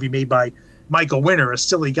watching a movie made by Michael Winner, a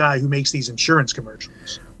silly guy who makes these insurance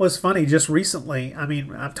commercials. Well, it's funny, just recently, I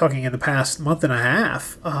mean, I'm talking in the past month and a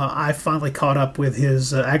half, I finally caught up with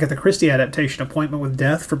his Agatha Christie adaptation, Appointment with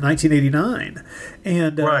Death, from 1989,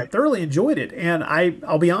 and thoroughly enjoyed it. And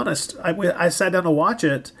I'll be honest, I sat down to watch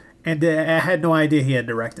it, and I had no idea he had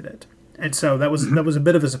directed it. And so that was a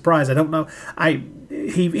bit of a surprise. I don't know.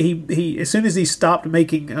 He as soon as he stopped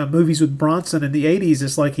making movies with Bronson in the 80s,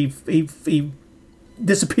 it's like he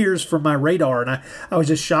disappears from my radar, and I was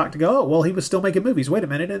just shocked to go, oh, well, he was still making movies. Wait a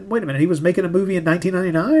minute, he was making a movie in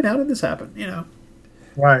 1999? How did this happen?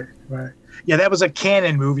 Right. Yeah, that was a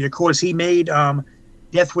Cannon movie. Of course, he made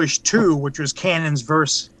Death Wish 2, which was Cannon's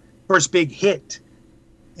first big hit.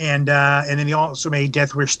 And then he also made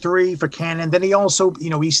Death Wish 3 for Cannon. Then he also,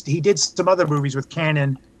 he did some other movies with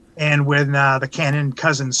Cannon, and when the Cannon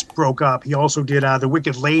cousins broke up, he also did The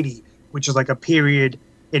Wicked Lady, which is like a period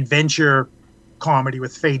adventure comedy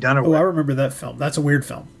with Faye Dunaway. Oh, I remember that film. That's a weird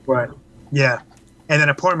film. Right. Yeah. And then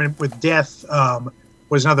Appointment with Death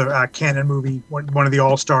was another Cannon movie, one of the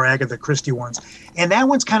all-star Agatha Christie ones. And that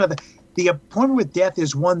one's kind of the Appointment with Death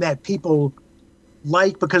is one that people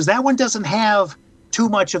like because that one doesn't have too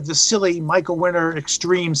much of the silly Michael Winner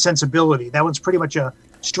extreme sensibility. That one's pretty much a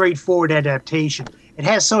straightforward adaptation. It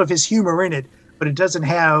has some of his humor in it, but it doesn't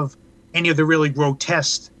have any of the really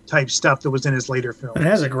grotesque type stuff that was in his later films. It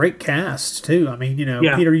has a great cast too. I mean,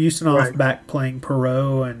 Peter Ustinov back playing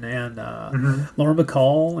Perot and Lauren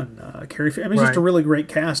Bacall and Carrie. I mean, it's just a really great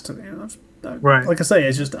cast. Like I say,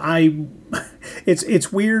 it's just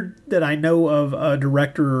it's weird that I know of a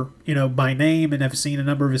director, by name and have seen a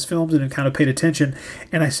number of his films and have kind of paid attention,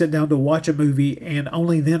 and I sit down to watch a movie and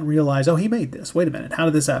only then realize, oh, he made this. Wait a minute, how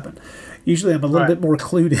did this happen? Usually, I'm a little bit more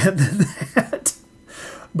clued in than that.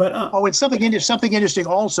 But it's something interesting.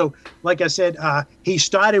 Also, like I said, he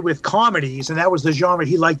started with comedies, and that was the genre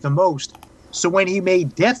he liked the most. So when he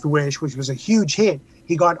made Death Wish, which was a huge hit,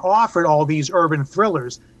 he got offered all these urban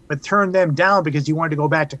thrillers, but turned them down because he wanted to go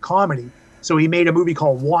back to comedy. So he made a movie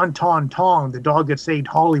called Wonton Tong, The Dog That Saved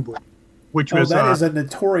Hollywood, which was that is a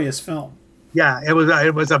notorious film. Yeah, it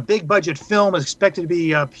was a big budget film, expected to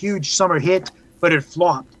be a huge summer hit, but it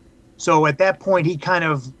flopped. So at that point, he kind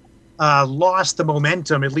of lost the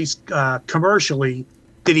momentum, at least commercially,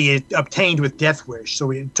 that he had obtained with Death Wish.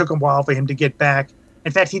 So it took a while for him to get back.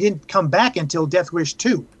 In fact, he didn't come back until Death Wish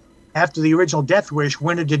 2. After the original Death Wish,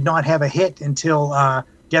 Winter did not have a hit until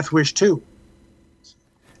Death Wish 2.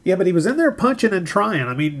 Yeah, but he was in there punching and trying.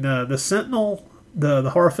 I mean, the Sentinel, the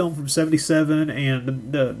horror film from '77,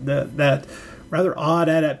 and that rather odd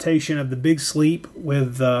adaptation of The Big Sleep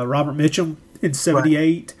with Robert Mitchum in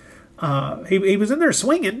 '78. He was in there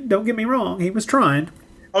swinging. Don't get me wrong; he was trying.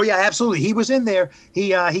 Oh yeah, absolutely. He was in there.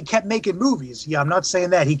 He kept making movies. Yeah, I'm not saying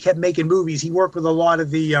that. He kept making movies. He worked with a lot of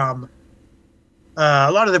the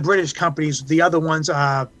British companies. The other ones.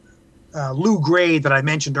 Lou Gray that I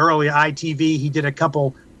mentioned earlier, ITV, he did a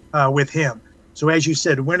couple with him. So as you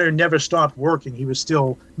said, Winter never stopped working. He was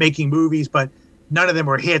still making movies, but none of them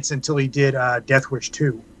were hits until he did Death Wish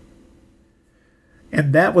 2.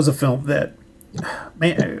 And that was a film that,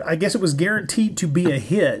 man, I guess it was guaranteed to be a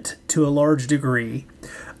hit to a large degree.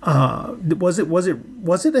 Was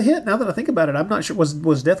it a hit? Now that I think about it, I'm not sure.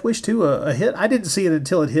 Was Death Wish 2 a hit? I didn't see it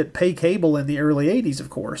until it hit pay cable in the early 80s, of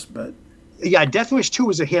course, but... Yeah, Death Wish 2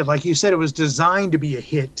 was a hit. Like you said, it was designed to be a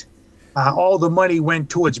hit. All the money went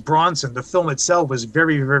towards Bronson. The film itself was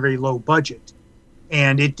very, very low budget.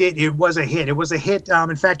 And it was a hit. It was a hit.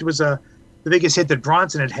 In fact, it was the biggest hit that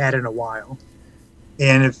Bronson had in a while.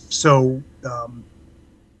 And so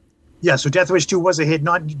Death Wish 2 was a hit,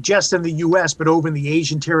 not just in the U.S., but over in the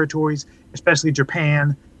Asian territories, especially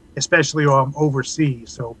Japan, especially overseas.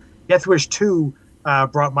 So Death Wish 2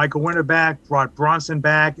 brought Michael Winter back, brought Bronson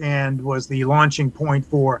back, and was the launching point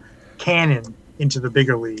for Cannon into the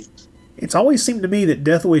bigger leagues. It's always seemed to me that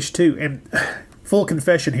Death Wish 2, and full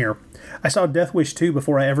confession here, I saw Death Wish 2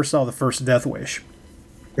 before I ever saw the first Death Wish.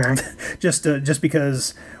 Okay. Just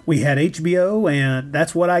because we had HBO and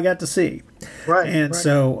that's what I got to see. Right. And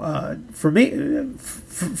so for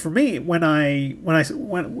me,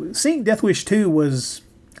 when seeing Death Wish 2 was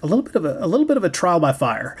a little bit of a trial by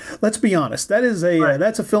fire. Let's be honest. That is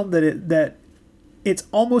that's a film that it's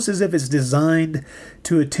almost as if it's designed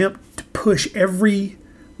to attempt to push every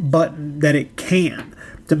button that it can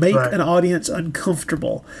to make an audience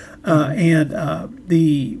uncomfortable. You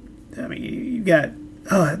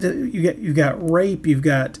got rape, you've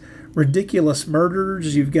got ridiculous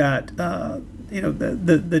murders, you've got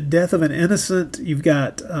the death of an innocent, you've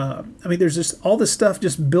got there's just all this stuff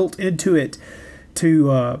just built into it.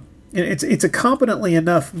 It's a competently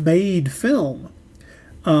enough made film,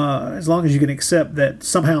 as long as you can accept that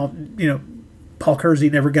somehow Paul Kersey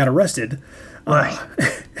never got arrested.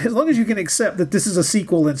 As long as you can accept that this is a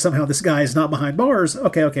sequel and somehow this guy is not behind bars,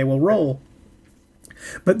 okay, we'll roll.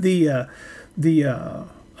 But I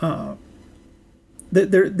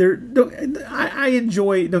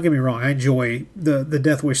enjoy. Don't get me wrong. I enjoy the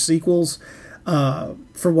Death Wish sequels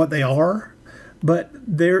for what they are. But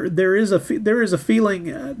there is a feeling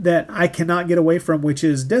that I cannot get away from, which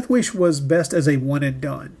is Death Wish was best as a one and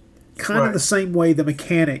done. Kind of the same way The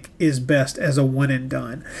Mechanic is best as a one and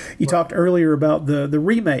done. You talked earlier about the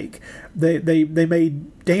remake. They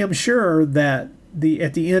made damn sure that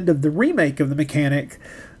at the end of the remake of The Mechanic,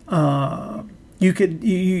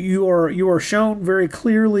 you are shown very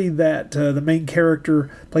clearly that the main character,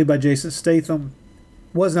 played by Jason Statham,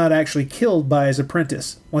 was not actually killed by his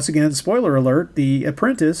apprentice. Once again, spoiler alert: the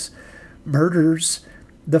apprentice murders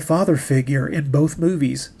the father figure in both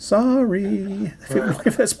movies. Sorry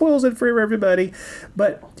if that spoils it for everybody,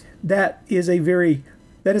 but that is a very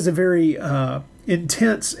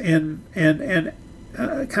intense and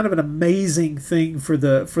kind of an amazing thing for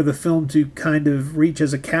the film to kind of reach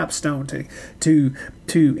as a capstone to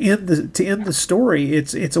end the story.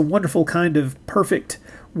 It's a wonderful kind of perfect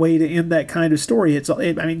way to end that kind of story. It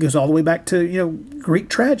goes all the way back to Greek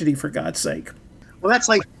tragedy, for God's sake. Well, that's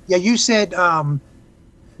like you said.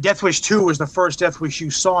 Death Wish 2 was the first Death Wish you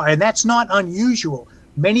saw, and that's not unusual.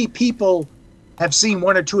 Many people have seen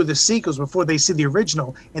one or two of the sequels before they see the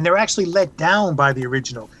original, and they're actually let down by the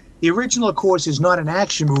original. The original, of course, is not an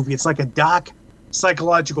action movie. It's like a dark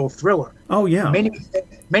psychological thriller. Oh, yeah.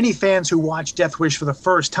 Many fans who watch Death Wish for the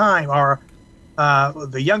first time are,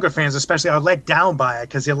 the younger fans especially, are let down by it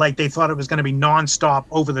because they thought it was going to be nonstop,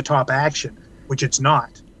 over-the-top action, which it's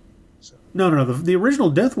not. So. No. The original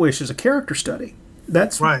Death Wish is a character study.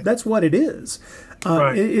 That's right. That's what it is.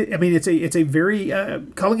 Right. It's a very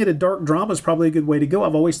calling it a dark drama is probably a good way to go.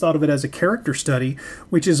 I've always thought of it as a character study,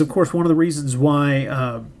 which is of course one of the reasons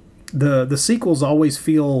why the sequels always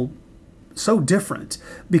feel so different,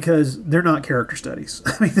 because they're not character studies.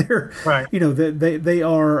 I mean, they're right. They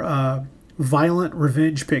are violent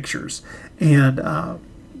revenge pictures, and don't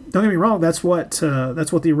get me wrong, that's what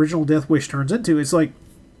the original Death Wish turns into. It's like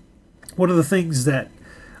one of the things that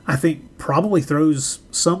I think probably throws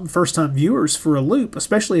some first-time viewers for a loop,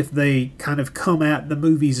 especially if they kind of come at the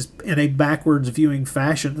movies in a backwards viewing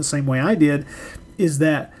fashion the same way I did, is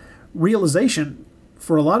that realization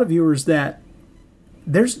for a lot of viewers that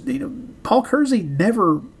there's Paul Kersey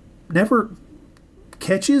never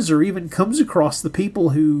catches or even comes across the people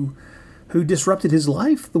who disrupted his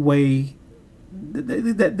life the way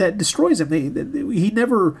that destroys him. He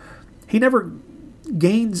never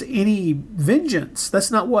gains any vengeance.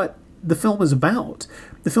 That's not what the film is about.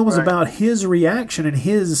 The film is about his reaction and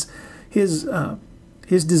his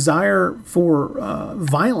desire for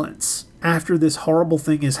violence after this horrible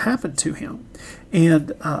thing has happened to him.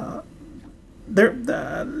 And I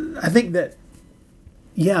think that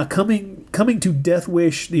coming to Death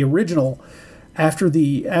Wish the original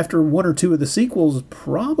after one or two of the sequels,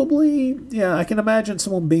 probably I can imagine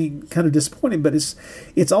someone being kind of disappointed. But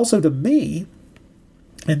it's also, to me,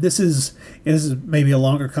 and this is maybe a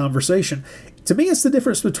longer conversation, to me it's the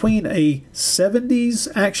difference between a 70s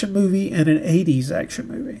action movie and an 80s action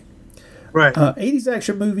movie. Right. 80s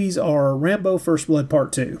action movies are Rambo: First Blood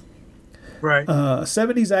Part 2. Right.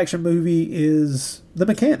 70s action movie is The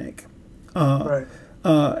Mechanic. Right.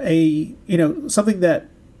 Something that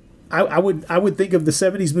I would think of the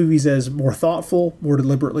 70s movies as more thoughtful, more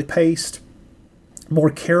deliberately paced,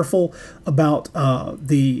 more careful about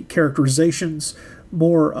the characterizations,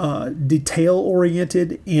 more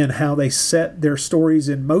detail-oriented in how they set their stories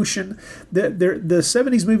in motion. The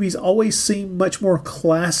 70s movies always seem much more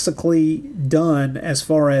classically done as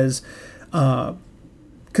far as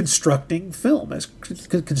constructing film, as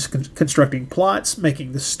constructing plots,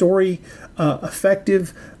 making the story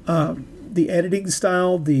effective, the editing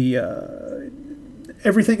style,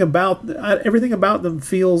 everything about them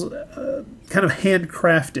feels kind of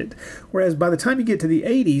handcrafted. Whereas by the time you get to the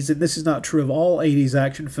 80s, and this is not true of all 80s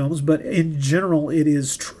action films, but in general it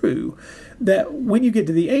is true, that when you get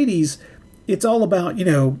to the 80s, it's all about,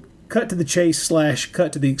 cut to the chase /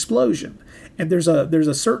 cut to the explosion. And there's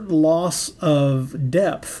a certain loss of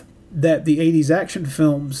depth that the 80s action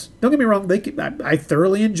films, don't get me wrong, I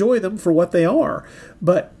thoroughly enjoy them for what they are,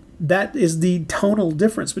 but that is the tonal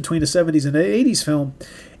difference between a 70s and an 80s film,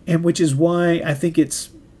 and which is why I think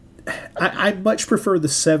I much prefer the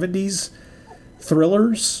 70s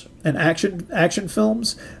thrillers and action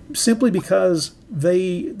films, simply because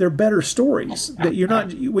they're better stories. That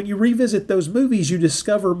when you revisit those movies, you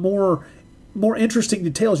discover more interesting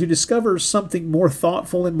details. You discover something more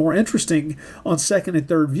thoughtful and more interesting on second and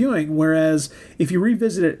third viewing. Whereas if you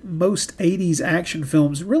revisit it, most 80s action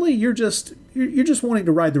films, really you're just wanting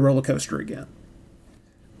to ride the roller coaster again.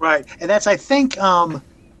 Right, and that's, I think,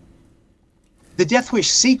 the Death Wish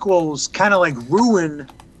sequels kind of like ruin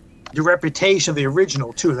the reputation of the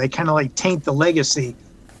original too. They kind of like taint the legacy,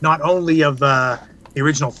 not only of the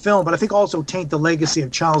original film, but I think also taint the legacy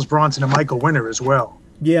of Charles Bronson and Michael Winner as well.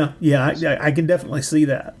 Yeah, I can definitely see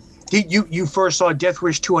that. You first saw Death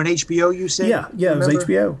Wish 2 on HBO, you said? Yeah, it was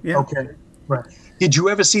HBO. Yeah. Okay, right. Did you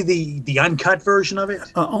ever see the uncut version of it?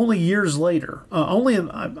 Only years later. Only in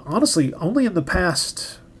the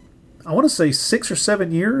past, I want to say 6 or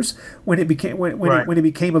 7 years, when it became when it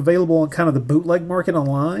became available on kind of the bootleg market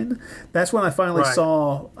online. That's when I finally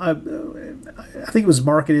saw. I think it was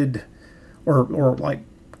marketed or like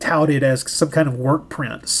touted as some kind of work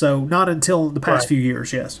print. So not until the past few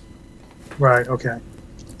years, yes. Right. Okay.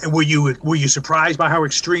 And were you surprised by how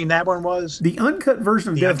extreme that one was? The uncut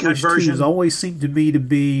version of Death Wish 2 has always seemed to me to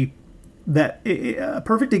be a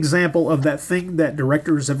perfect example of that thing that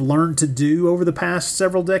directors have learned to do over the past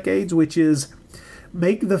several decades, which is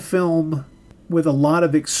make the film with a lot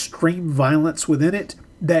of extreme violence within it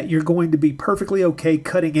that you're going to be perfectly okay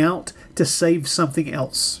cutting out to save something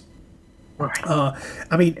else.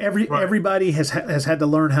 I mean, everybody has had to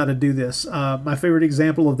learn how to do this. My favorite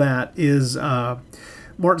example of that is Martin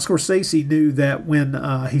Scorsese knew that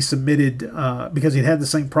when he submitted, because he'd had the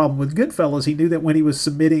same problem with Goodfellas, he knew that when he was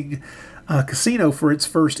submitting Casino for its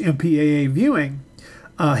first MPAA viewing,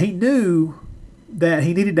 he knew that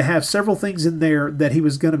he needed to have several things in there that he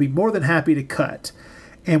was going to be more than happy to cut.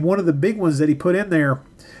 And one of the big ones that he put in there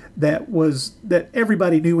that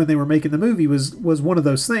everybody knew when they were making the movie was one of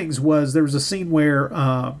those things was there was a scene where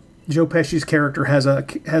Joe Pesci's character has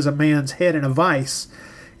a man's head in a vice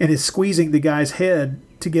and is squeezing the guy's head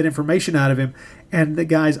to get information out of him, and the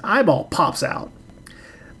guy's eyeball pops out.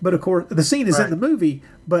 But of course, the scene is in the movie,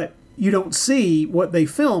 but you don't see what they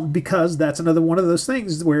filmed because that's another one of those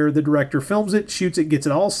things where the director films it, shoots it, gets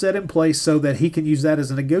it all set in place so that he can use that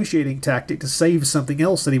as a negotiating tactic to save something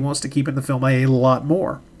else that he wants to keep in the film a lot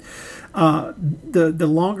more. The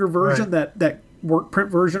longer version, that work print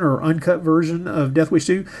version or uncut version of Death Wish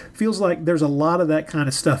 2 feels like there's a lot of that kind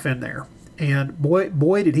of stuff in there. And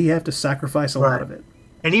boy did he have to sacrifice a lot of it.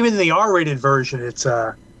 And even the R-rated version, it's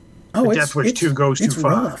Death Wish 2 goes too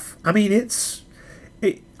far. Rough. I mean,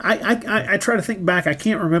 I try to think back. I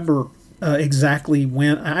can't remember exactly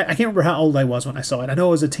when. I can't remember how old I was when I saw it. I know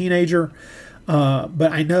I was a teenager,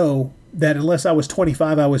 but I know that unless I was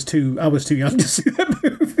 25, I was too young to see that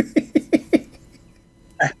movie.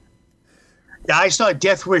 Yeah, I saw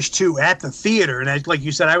Death Wish 2 at the theater, and like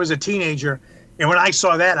you said, I was a teenager, and when I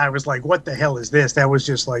saw that, I was like, "What the hell is this?" That was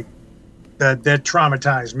just like that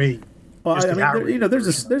traumatized me. Well, I mean,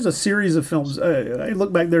 there's a series of films. I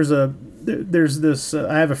look back. There's this.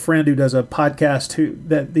 I have a friend who does a podcast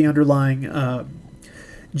that the underlying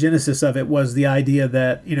genesis of it was the idea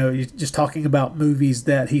that he's just talking about movies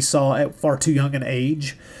that he saw at far too young an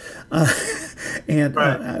age, and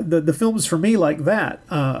the films for me like that.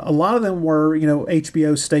 A lot of them were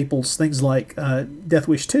HBO staples, things like Death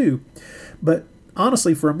Wish 2, but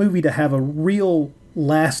honestly, for a movie to have a real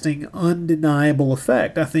lasting, undeniable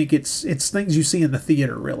effect, I think it's things you see in the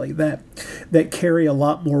theater really that carry a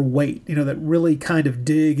lot more weight, that really kind of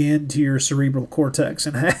dig into your cerebral cortex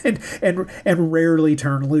and rarely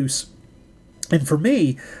turn loose. And for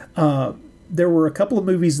me, there were a couple of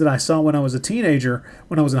movies that I saw when I was a teenager,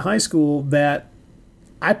 when I was in high school, that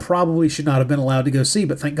I probably should not have been allowed to go see,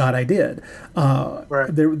 but thank God I did.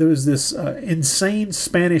 There was this insane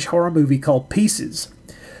Spanish horror movie called Pieces.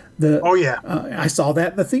 I saw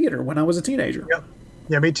that in the theater when I was a teenager. Yep.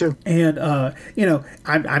 Yeah, me too. And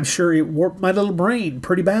I'm sure it warped my little brain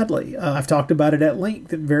pretty badly. I've talked about it at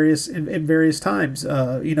length in various times.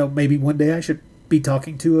 Maybe one day I should be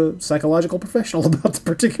talking to a psychological professional about the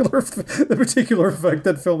particular effect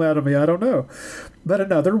that film had on me. I don't know. But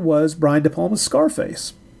another was Brian De Palma's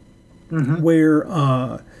Scarface, where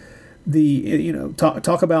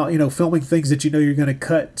talk about filming things that you're going to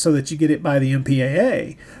cut so that you get it by the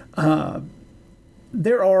MPAA.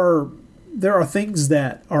 There are things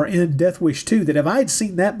that are in Death Wish 2 that if I had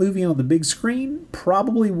seen that movie on the big screen,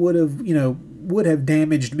 probably would have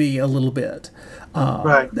damaged me a little bit.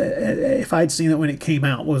 If I'd seen it when it came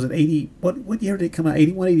out, was it 80? What year did it come out?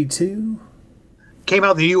 81, 82? Came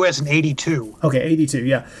out in the U.S. in 82. Okay, 82.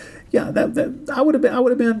 Yeah. Yeah, that I would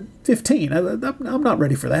have been 15. I'm not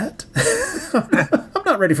ready for that. I'm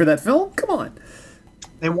not ready for that film. Come on.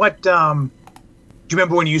 And what? Do you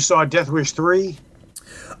remember when you saw Death Wish 3?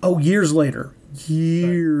 Oh, years later on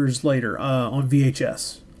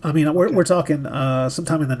VHS. I mean, we're talking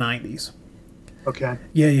sometime in the 90s. Okay.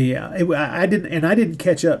 Yeah. I didn't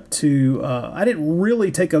catch up to. I didn't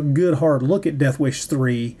really take a good hard look at Death Wish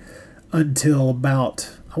 3 until about,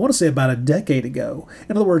 I want to say, about a decade ago.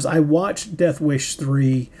 In other words, I watched Death Wish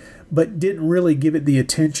 3, but didn't really give it the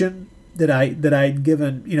attention that I'd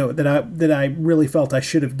given, that I really felt I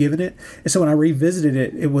should have given it. And so when I revisited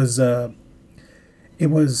it, it was kind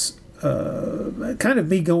of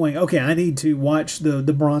me going, okay, I need to watch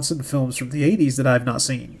the Bronson films from the 80s that I've not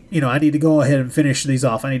seen. I need to go ahead and finish these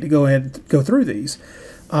off. I need to go ahead and go through these.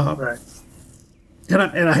 Right. And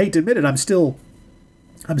I hate to admit it, I'm still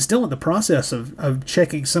in the process of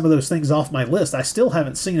checking some of those things off my list. I still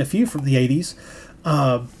haven't seen a few from the 80s,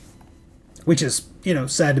 which is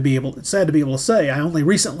sad to be able to say. I only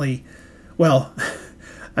recently,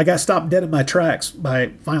 I got stopped dead in my tracks by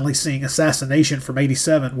finally seeing Assassination from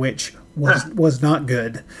 '87, which was not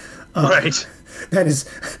good. Right. That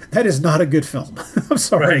is not a good film. I'm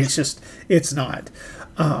sorry. Right. It's not.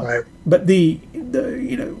 Right. But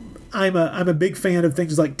I'm a big fan of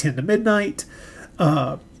things like 10 to Midnight.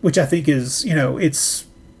 Which I think is, it's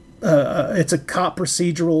a cop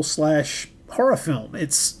procedural / horror film.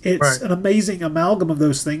 It's an amazing amalgam of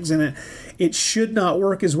those things, and it should not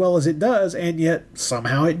work as well as it does, and yet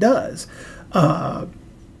somehow it does. I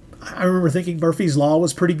remember thinking Murphy's Law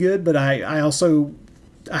was pretty good, but I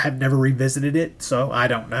have never revisited it, so I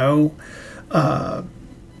don't know.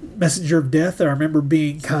 Messenger of Death, I remember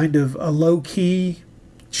being kind of a low-key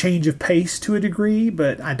change of pace to a degree,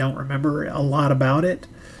 but I don't remember a lot about it.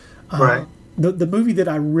 Right. The movie that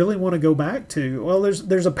I really want to go back to, well,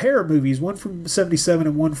 there's a pair of movies, one from 77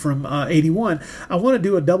 and one from 81. I want to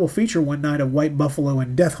do a double feature one night of White Buffalo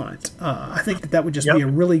and Death Hunt. I think that would just be a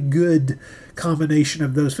really good combination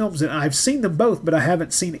of those films. And I've seen them both, but I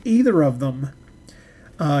haven't seen either of them,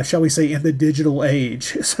 shall we say, in the digital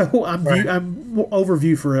age. So I'm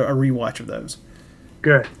overview for a rewatch of those.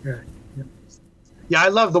 Good. Yeah, I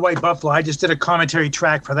love the White Buffalo. I just did a commentary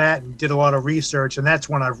track for that and did a lot of research, and that's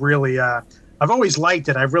when I've really, I've always liked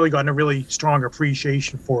it. I've really gotten a really strong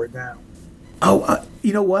appreciation for it now. Oh,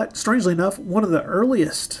 you know what? Strangely enough, one of the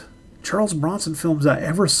earliest Charles Bronson films I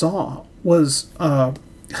ever saw was, and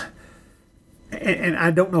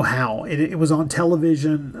I don't know how, it was on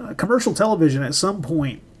television, commercial television at some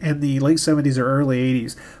point in the late 70s or early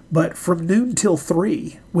 80s, but From Noon Till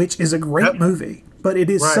 3, which is a great movie. But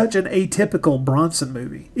it is such an atypical Bronson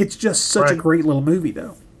movie. It's just such a great little movie,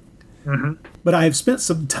 though. Mm-hmm. But I have spent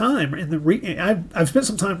some time I've spent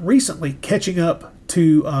some time recently catching up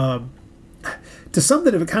to some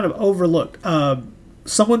that have kind of overlooked.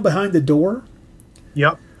 Someone Behind the Door.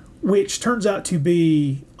 Yep. Which turns out to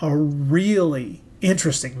be a really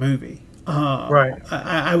interesting movie.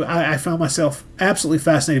 I found myself absolutely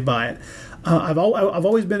fascinated by it. I've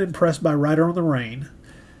always been impressed by Rider on the Rain.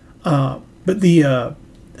 But this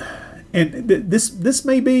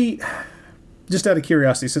may be just out of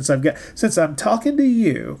curiosity, since I'm talking to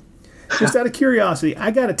you, just out of curiosity, I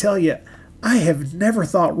got to tell you, I have never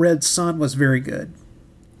thought Red Son was very good.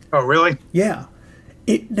 Oh, really? Yeah,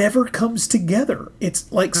 it never comes together.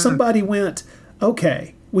 It's like somebody went,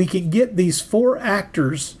 okay, we can get these 4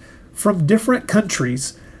 actors from different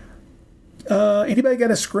countries. Anybody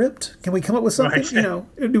got a script? Can we come up with something? Right. You know,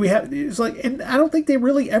 do we have? It's like, and I don't think they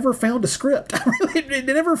really ever found a script. It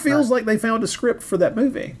never feels like they found a script for that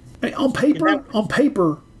movie. I mean, on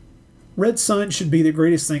paper, Red Son should be the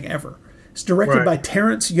greatest thing ever. It's directed by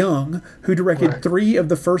Terrence Young, who directed 3 of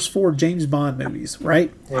the first 4 James Bond movies.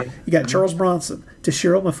 Right? You got Charles Bronson,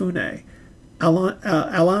 Toshiro Mifune,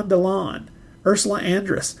 Alain Delon, Ursula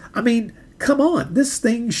Andress. I mean, come on, this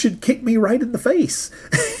thing should kick me right in the face.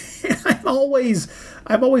 I'm always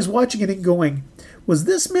watching it and going, was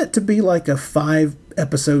this meant to be like a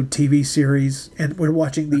 5-episode TV series and we're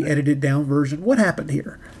watching the edited down version? What happened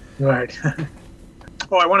here? Right.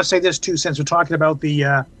 Oh, I want to say this too, since we're talking about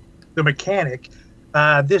the mechanic.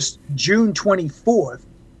 This June 24th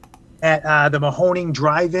at the Mahoning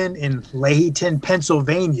Drive-In in Layton,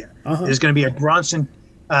 Pennsylvania, there's going to be a Bronson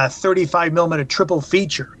 35mm triple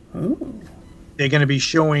feature. Ooh. They're going to be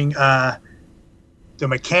showing The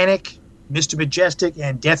Mechanic, Mr. Majestic,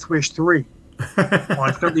 and Death Wish 3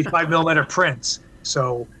 on 35mm prints.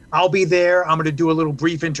 So I'll be there. I'm going to do a little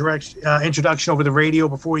brief introduction over the radio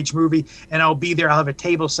before each movie, and I'll be there. I'll have a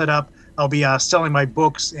table set up. I'll be selling my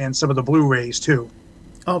books and some of the Blu-rays too.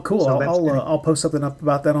 Oh, cool! So I'll post something up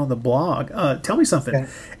about that on the blog. Tell me something. Okay.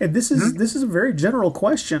 And this is a very general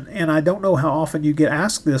question, and I don't know how often you get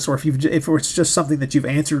asked this, or if it's just something that you've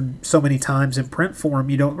answered so many times in print form,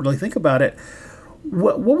 you don't really think about it.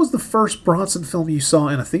 What was the first Bronson film you saw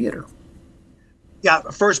in a theater? Yeah,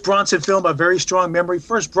 first Bronson film, a very strong memory.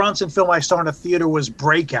 First Bronson film I saw in a theater was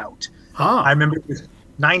Breakout. I remember it was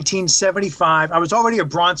 1975. I was already a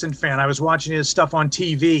Bronson fan. I was watching his stuff on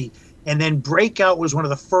TV. And then Breakout was one of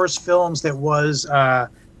the first films that was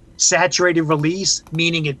saturated release,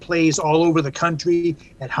 meaning it plays all over the country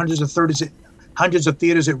at hundreds of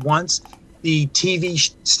theaters at once. The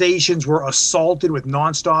TV stations were assaulted with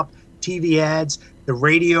nonstop TV ads. The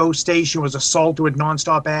radio station was assaulted with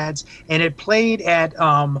nonstop ads. And it played at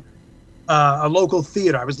a local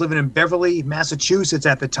theater. I was living in Beverly, Massachusetts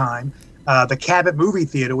at the time. The Cabot Movie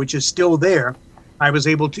Theater, which is still there. I was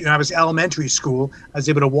elementary school. I was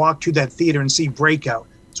able to walk to that theater and see Breakout.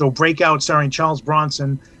 So Breakout, starring Charles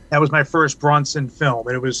Bronson, that was my first Bronson film.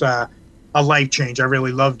 And it was a life change. I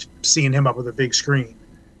really loved seeing him up with a big screen.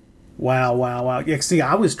 Wow. Yeah, see,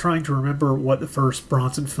 I was trying to remember what the first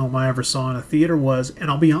Bronson film I ever saw in a theater was, and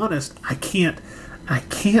I'll be honest, I can't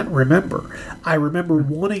remember. I remember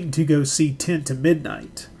wanting to go see 10 to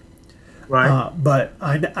Midnight. Right. But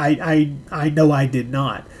I know I did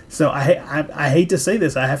not. So I hate to say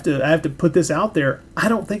this. I have to put this out there. I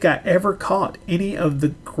don't think I ever caught any of the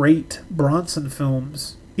great Bronson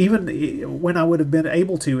films even when I would have been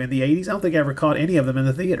able to in the 80s. I don't think I ever caught any of them in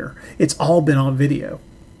the theater. It's all been on video.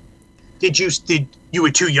 Did you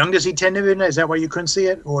were too young to see 10 to Midnight? Is that why you couldn't see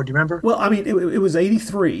it, or do you remember? Well, I mean, it was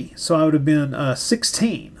 83, so I would have been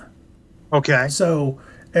 16. Okay. So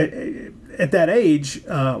at that age,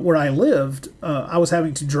 where I lived, I was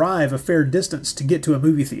having to drive a fair distance to get to a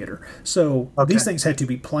movie theater. So these things had to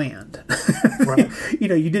be planned. Right. You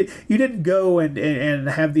didn't go and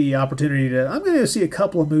have the opportunity to, I'm going to see a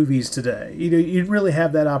couple of movies today. You didn't really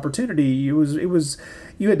have that opportunity. It was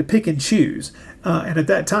you had to pick and choose. And at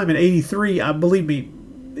that time in '83, believe me,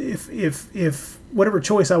 if whatever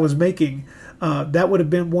choice I was making, that would have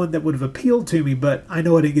been one that would have appealed to me. But I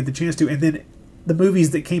know I didn't get the chance to. And then the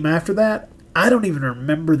movies that came after that, I don't even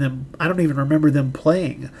remember them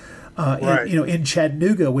playing. Right. In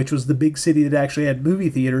Chattanooga, which was the big city that actually had movie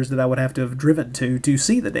theaters that I would have to have driven to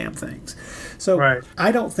see the damn things. So right.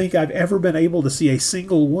 I don't think I've ever been able to see a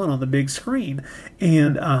single one on the big screen.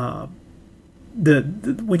 And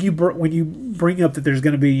when you bring up that there's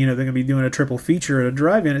going to be they're going to be doing a triple feature at a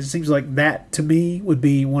drive-in, it seems like that to me would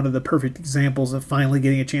be one of the perfect examples of finally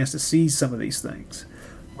getting a chance to see some of these things.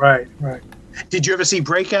 Right. Did you ever see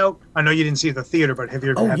Breakout? I know you didn't see it at the theater, but have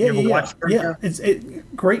you ever watched Breakout? Yeah, it's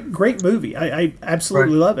great movie. I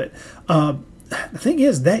absolutely love it. The thing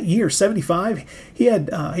is, that year, 75, he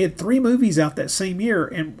had 3 movies out that same year,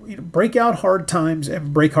 and Breakout, Hard Times,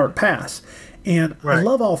 and Breakheart Pass. And I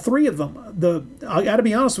love all 3 of them. I got to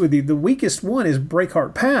be honest with you, the weakest one is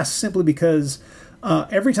Breakheart Pass, simply because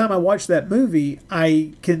every time I watch that movie,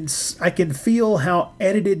 I can feel how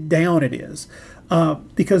edited down it is.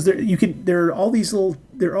 Because there are all these little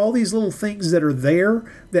things that are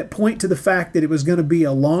there that point to the fact that it was going to be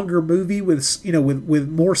a longer movie with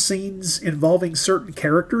more scenes involving certain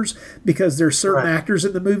characters, because there's certain actors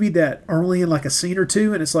in the movie that are only in like a scene or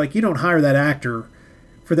two, and it's like you don't hire that actor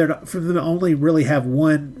for them to only really have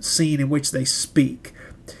one scene in which they speak,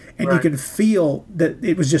 and you can feel that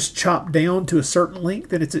it was just chopped down to a certain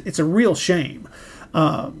length, and it's a real shame,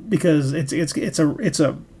 because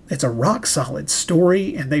it's a rock solid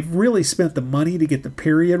story, and they've really spent the money to get the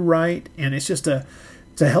period right, and it's a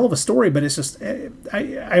hell of a story. But it's just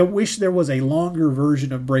I wish there was a longer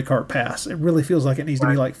version of Breakheart Pass. It really feels like it needs to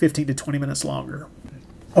be like 15 to 20 minutes longer.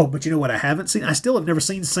 Oh, but you know what I haven't seen? I still have never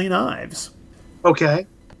seen St. Ives. Okay.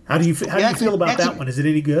 How do you feel about that one? Is it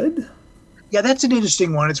any good? Yeah, that's an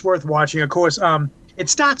interesting one. It's worth watching. Of course, it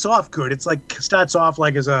starts off good. It's starts off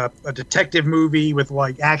like as a detective movie with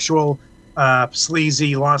like actual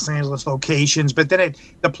sleazy Los Angeles locations, but then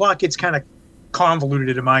the plot gets kind of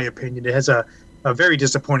convoluted, in my opinion. It has a very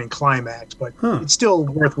disappointing climax, but it's still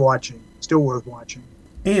worth watching.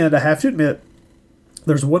 And I have to admit,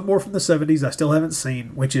 there's one more from the 70s I still haven't seen,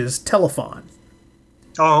 which is Telephone.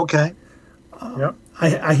 Oh, okay. Yep.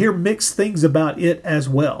 I hear mixed things about it as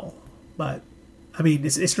well, but I mean,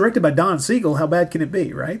 it's directed by Don Siegel. How bad can it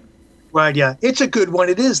be, right? Right, yeah. It's a good one.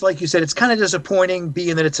 It is, like you said, it's kind of disappointing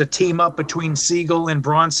being that it's a team-up between Siegel and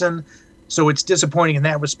Bronson, so it's disappointing in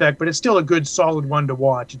that respect, but it's still a good, solid one to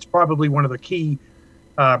watch. It's probably one of the key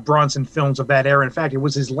Bronson films of that era. In fact, it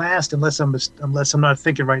was his last, unless I'm not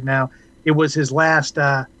thinking right now, it was his last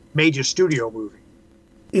major studio movie.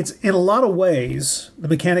 It's, in a lot of ways, The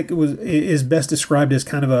Mechanic is best described as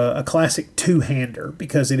kind of a classic two-hander,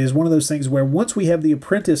 because it is one of those things where once we have the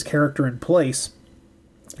apprentice character in place,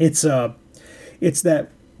 it's that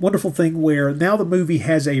wonderful thing where now the movie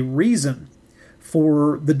has a reason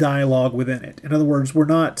for the dialogue within it. In other words, we're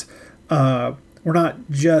not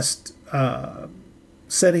just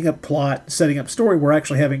setting up plot, setting up story. We're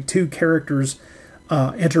actually having 2 characters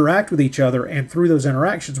interact with each other, and through those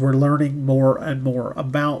interactions, we're learning more and more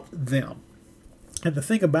about them. And the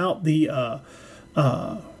thing about the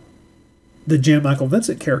Jan Michael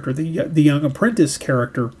Vincent character, the young apprentice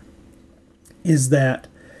character, is that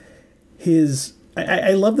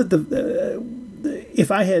I love that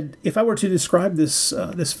if I were to describe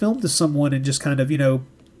this film to someone in just kind of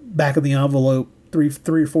back of the envelope 3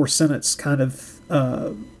 or 4 sentence kind of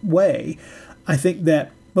way, I think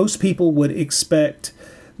that most people would expect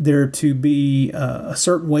there to be a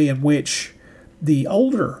certain way in which the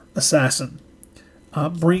older assassin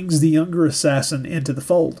brings the younger assassin into the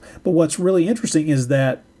fold. But what's really interesting is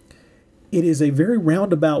that it is a very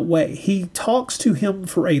roundabout way. He talks to him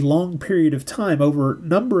for a long period of time, over a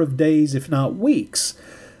number of days, if not weeks,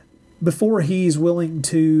 before he's willing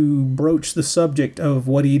to broach the subject of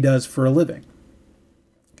what he does for a living.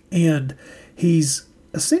 And he's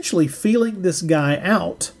essentially feeling this guy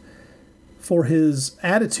out for his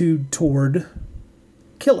attitude toward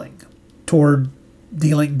killing, toward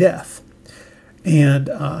dealing death. And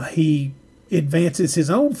he advances his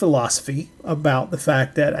own philosophy about the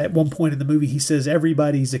fact that at one point in the movie he says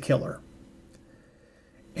everybody's a killer.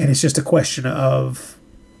 And it's just a question of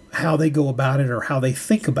how they go about it or how they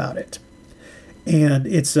think about it. And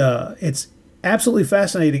it's absolutely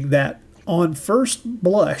fascinating that on first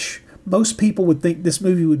blush, most people would think this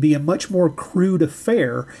movie would be a much more crude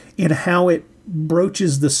affair in how it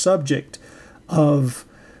broaches the subject of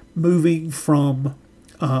moving from,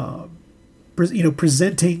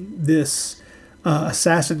 presenting this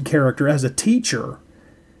assassin character as a teacher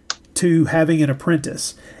to having an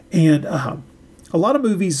apprentice. And a lot of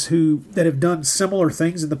movies that have done similar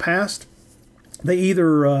things in the past, they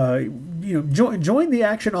either join the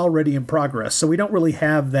action already in progress, so we don't really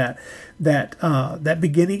have that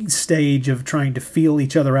beginning stage of trying to feel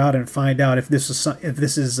each other out and find out if this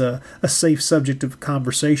is a safe subject of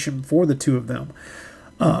conversation for the two of them,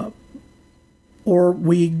 or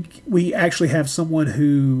we actually have someone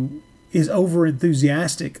who is over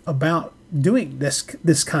enthusiastic about doing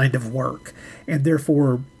this kind of work, and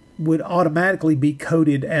therefore would automatically be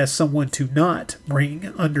coded as someone to not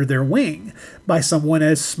bring under their wing by someone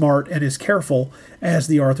as smart and as careful as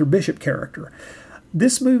the Arthur Bishop character.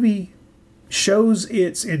 This movie shows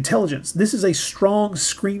its intelligence. This is a strong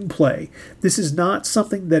screenplay. This is not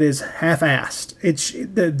something that is half-assed. It's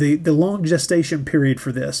the long gestation period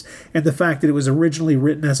for this, and the fact that it was originally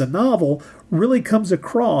written as a novel really comes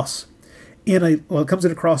across in a lot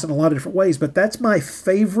of different ways, but that's my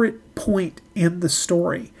favorite point in the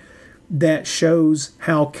story that shows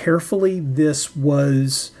how carefully this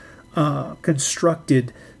was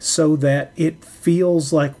constructed so that it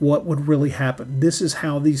feels like what would really happen. This is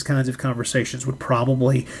how these kinds of conversations would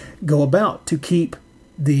probably go about to keep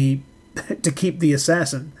the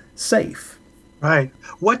assassin safe. Right.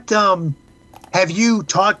 What have you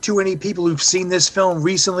talked to any people who've seen this film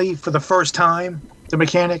recently for the first time, The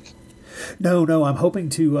Mechanic? No. I'm hoping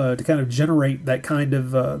to kind of generate that kind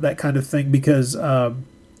of thing, because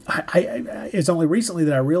it's only recently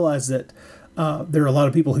that I realized that there are a lot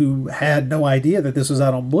of people who had no idea that this was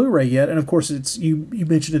out on Blu-ray yet. And of course, you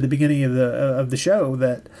mentioned at the beginning of the show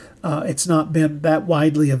that it's not been that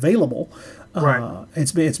widely available. Right.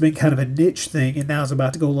 It's been kind of a niche thing, and now it's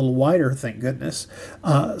about to go a little wider. Thank goodness.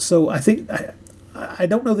 So I think I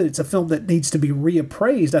don't know that it's a film that needs to be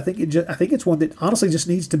reappraised. I think it's one that honestly just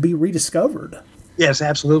needs to be rediscovered. Yes,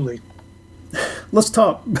 absolutely. Let's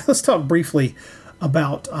talk briefly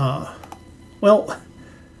about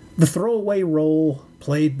the throwaway role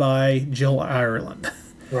played by Jill Ireland.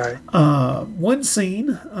 Right. One scene,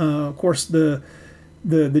 of course, the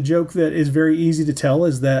joke that is very easy to tell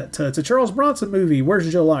is that it's a Charles Bronson movie.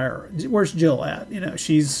 Where's Jill at?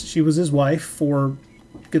 She was his wife for,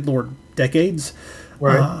 good Lord, decades.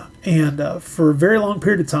 Right. And for a very long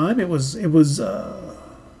period of time, it was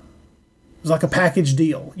like a package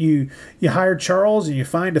deal. You hired Charles and you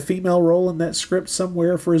find a female role in that script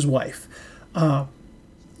somewhere for his wife.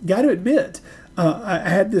 Got to admit, I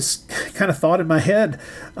had this kind of thought in my head.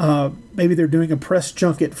 Maybe they're doing a press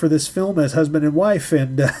junket for this film as husband and wife,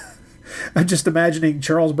 and I'm just imagining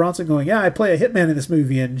Charles Bronson going, "Yeah, I play a hitman in this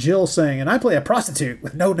movie," and Jill saying, "And I play a prostitute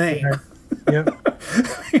with no name." Yeah.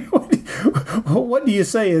 What do you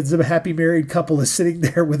say as a happy married couple is sitting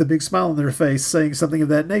there with a big smile on their face saying something of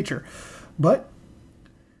that nature? But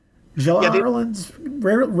Jill Ireland's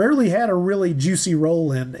rarely had a really juicy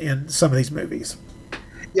role in some of these movies.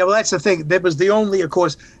 Yeah, well, that's the thing. That was the only, of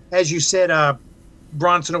course, as you said,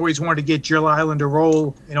 Bronson always wanted to get Jill Ireland a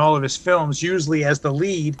role in all of his films, usually as the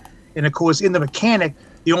lead. And, of course, in The Mechanic,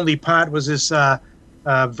 the only part was this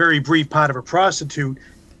very brief part of a prostitute.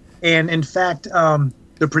 And, in fact,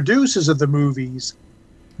 the producers of the movies,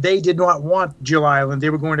 they did not want Jill Ireland. They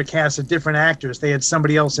were going to cast a different actress. They had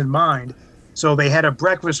somebody else in mind. So they had a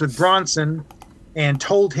breakfast with Bronson and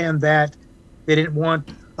told him that they didn't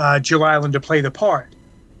want Jill Ireland to play the part.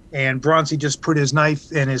 And Bronson just put his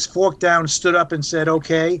knife and his fork down, stood up and said,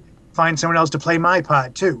 "Okay, find someone else to play my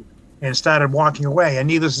part too," and started walking away. And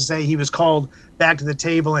needless to say, he was called back to the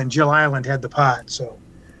table and Jill Ireland had the part. So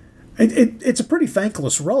it's a pretty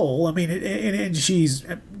thankless role. I mean, and she's,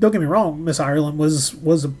 don't get me wrong, Miss Ireland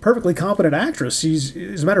was a perfectly competent actress. She's,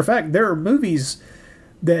 as a matter of fact, there are movies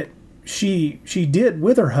that she did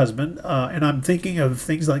with her husband, and I'm thinking of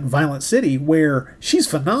things like Violent City, where she's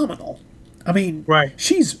phenomenal. I mean, right.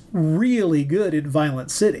 She's really good in Violent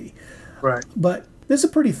City. Right. But this is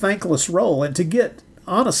a pretty thankless role, and to get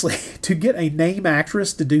a name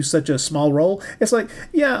actress to do such a small role, it's like,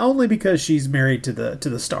 yeah, only because she's married to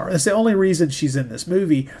the star. That's the only reason she's in this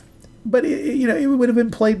movie. But it would have been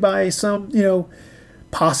played by some,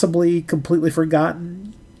 possibly completely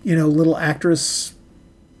forgotten, little actress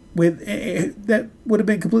that would have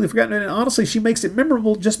been completely forgotten. And honestly, she makes it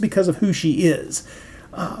memorable just because of who she is.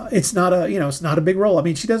 It's not a big role. I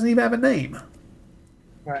mean, she doesn't even have a name.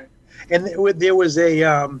 Right. And there was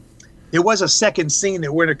a second scene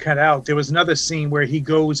that Winter cut out. There was another scene where he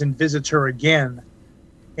goes and visits her again,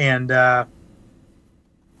 and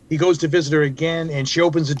he goes to visit her again, and she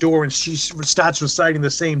opens the door and she starts reciting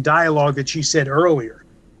the same dialogue that she said earlier.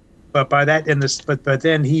 But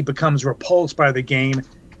then he becomes repulsed by the game,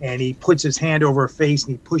 and he puts his hand over her face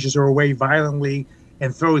and he pushes her away violently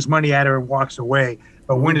and throws money at her and walks away.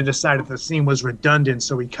 But Winter decided the scene was redundant,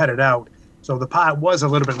 so he cut it out. So the part was a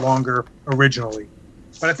little bit longer originally.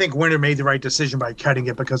 But I think Winter made the right decision by cutting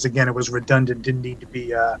it because, again, it was redundant, didn't need to be...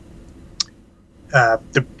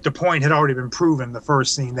 the point had already been proven, the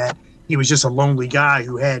first scene, that he was just a lonely guy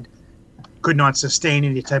who could not sustain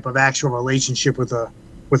any type of actual relationship with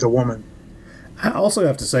a woman. I also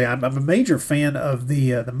have to say I'm a major fan of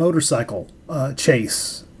the motorcycle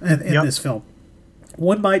chase in this film.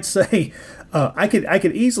 One might say I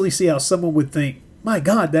could easily see how someone would think, my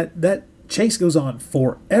God, that chase goes on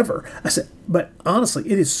forever. I said, but honestly,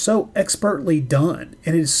 it is so expertly done,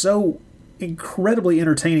 and it is so incredibly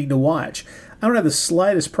entertaining to watch. I don't have the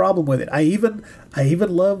slightest problem with it. I even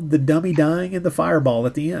love the dummy dying in the fireball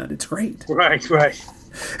at the end. It's great. Right.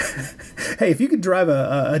 Hey, if you could drive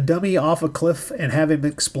a dummy off a cliff and have him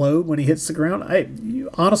explode when he hits the ground,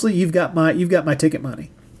 honestly, you've got my ticket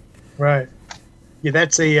money. Right.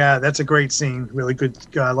 Yeah, that's a great scene. Really good,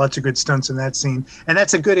 lots of good stunts in that scene, and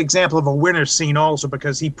that's a good example of a Winter scene also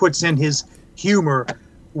because he puts in his humor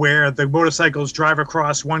where the motorcycles drive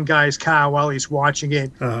across one guy's car while he's watching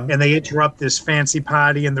it, and they interrupt this fancy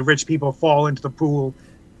party, and the rich people fall into the pool.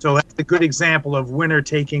 So that's a good example of Winter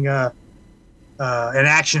taking an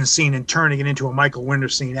action scene and turning it into a Michael Winter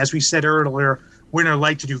scene. As we said earlier, Winter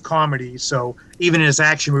liked to do comedy, so even in his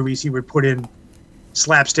action movies, he would put in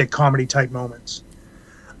slapstick comedy type moments.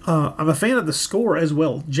 I'm a fan of the score as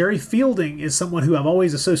well. Jerry Fielding is someone who I've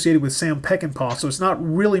always associated with Sam Peckinpah, so it's not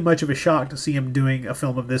really much of a shock to see him doing a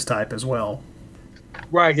film of this type as well.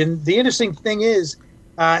 Right, and the interesting thing is,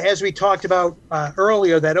 as we talked about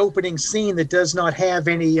earlier, that opening scene that does not have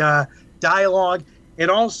any dialogue, it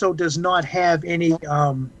also does not have any,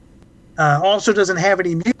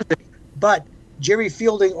 music. But Jerry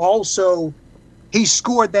Fielding also, he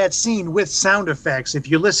scored that scene with sound effects. If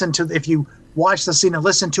you watch the scene and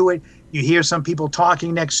listen to it, you hear some people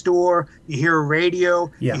talking next door, you hear a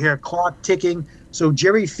radio, you hear a clock ticking. So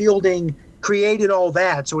Jerry Fielding created all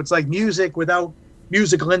that. So it's like music without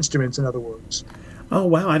musical instruments, in other words. Oh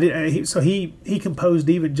wow! So he composed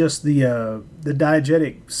even just the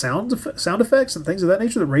diegetic sound effects and things of that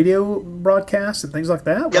nature, the radio broadcasts and things like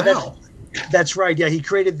that. Yeah, wow, that's right. Yeah, he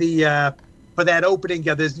created the for that opening.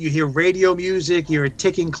 Yeah, you hear radio music, you hear a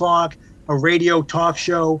ticking clock, a radio talk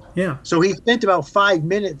show. Yeah. So he spent about 5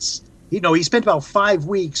 minutes. He spent about 5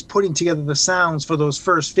 weeks putting together the sounds for those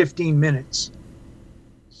first 15 minutes.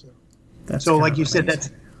 So like you said,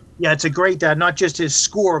 it's a great not just his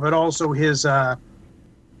score, but also his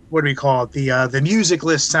what do we call it? The music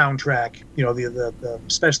list soundtrack.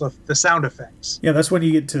 The sound effects. Yeah, that's when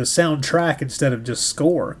you get to soundtrack instead of just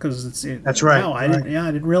score, because that's right. Wow, I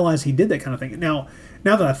didn't realize he did that kind of thing. Now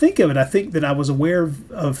that I think of it, I think that I was aware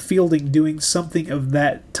of Fielding doing something of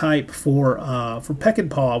that type for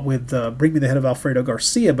Peckinpah with Bring Me the Head of Alfredo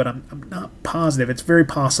Garcia, but I'm not positive. It's very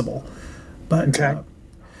possible. But okay.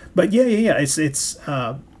 But yeah.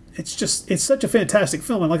 It's such a fantastic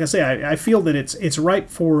film, and like I say, I feel that it's ripe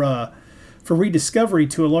for rediscovery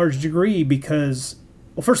to a large degree because,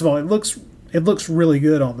 well, first of all, it looks really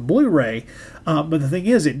good on the Blu-ray, but the thing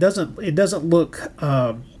is, it doesn't look.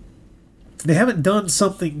 They haven't done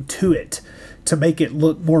something to it to make it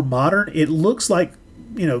look more modern. It looks like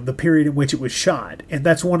the period in which it was shot, and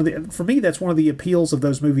that's one of the appeals of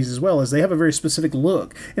those movies as well, is they have a very specific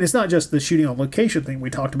look, and it's not just the shooting on location thing we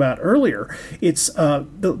talked about earlier. It's the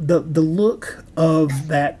look of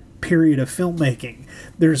that period of filmmaking.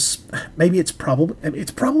 It's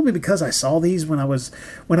probably because I saw these when I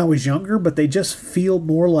was younger, but they just feel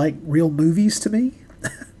more like real movies to me.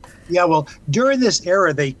 Yeah, well, during this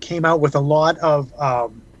era, they came out with a lot of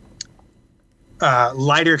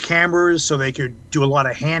lighter cameras so they could do a lot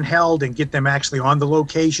of handheld and get them actually on the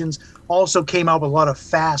locations. Also came out with a lot of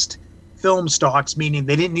fast film stocks, meaning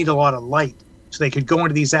they didn't need a lot of light. So they could go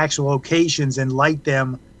into these actual locations and light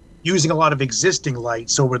them using a lot of existing light.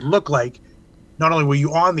 So it would look like not only were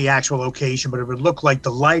you on the actual location, but it would look like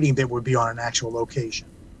the lighting that would be on an actual location.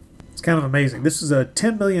 It's kind of amazing. This is a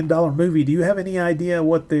 $10 million movie. Do you have any idea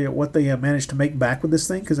what they managed to make back with this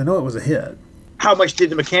thing? Because I know it was a hit. How much did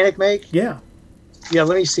The Mechanic make? Yeah. Yeah,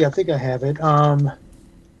 let me see. I think I have it.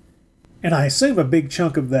 And I assume a big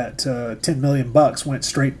chunk of that $10 million went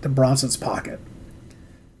straight to Bronson's pocket.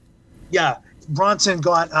 Yeah, Bronson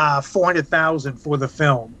got $400,000 for the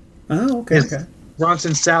film. Oh, okay. Okay.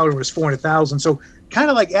 Bronson's salary was $400,000. So kind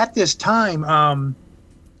of like at this time,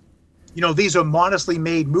 these are modestly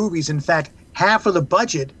made movies. In fact, half of the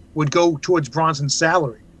budget would go towards Bronson's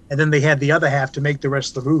salary, and then they had the other half to make the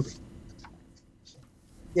rest of the movie.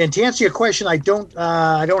 And to answer your question, I don't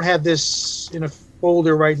have this in a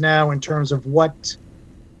folder right now in terms of what.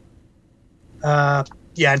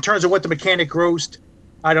 In terms of what The Mechanic grossed,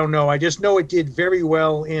 I don't know. I just know it did very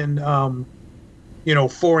well in,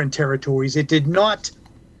 foreign territories. It did not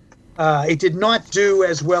do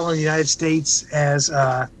as well in the United States as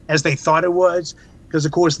they thought it was, because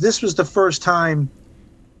of course this was the first time.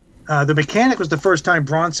 The Mechanic was the first time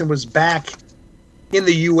Bronson was back in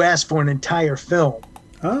the U.S. for an entire film.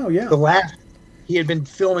 Oh, yeah. The last he had been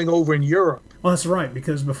filming over in Europe. Well, that's right,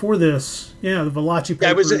 because before this, the Valachi Yeah,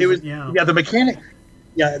 papers. The Mechanic.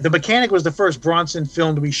 Yeah, The Mechanic was the first Bronson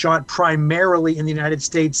film to be shot primarily in the United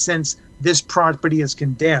States since This Property is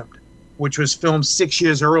Condemned, which was filmed 6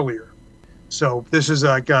 years earlier. So this is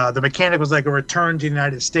like The Mechanic was like a return to the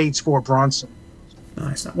United States for Bronson.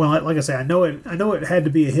 Nice. Well, like I say, I know it had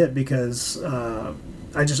to be a hit because I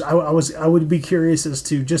would be curious as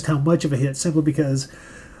to just how much of a hit, simply because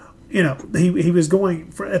he was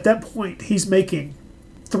going for, at that point he's making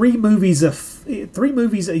three movies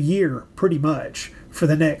a year pretty much for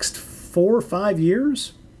the next 4 or 5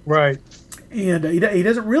 years. Right. And he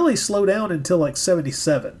doesn't really slow down until like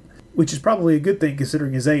 77, which is probably a good thing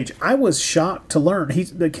considering his age. I was shocked to learn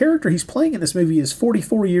the character he's playing in this movie is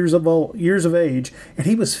 44 years of age, and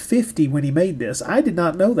he was 50 when he made this. I did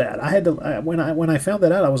not know that. I had to when I found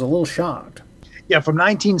that out, I was a little shocked. Yeah, from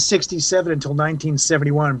 1967 until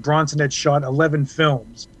 1971, Bronson had shot 11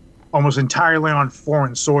 films, almost entirely on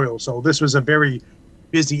foreign soil. So this was a very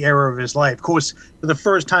busy era of his life. Of course, for the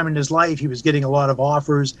first time in his life, he was getting a lot of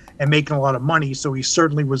offers and making a lot of money, so he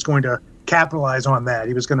certainly was going to capitalize on that.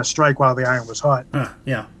 He was going to strike while the iron was hot.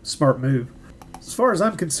 Yeah, smart move. As far as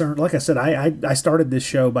I'm concerned, like I said, I started this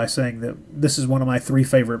show by saying that this is one of my 3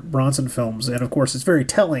 favorite Bronson films, and of course it's very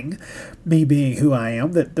telling, me being who I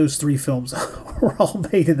am, that those 3 films were all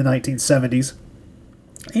made in the 1970s,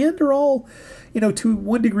 and are all, to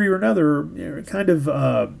one degree or another, kind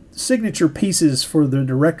of signature pieces for the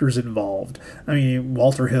directors involved. I mean,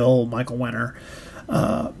 Walter Hill, Michael Winter.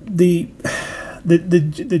 The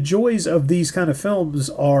joys of these kind of films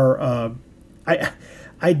are,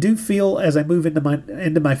 I do feel as I move into my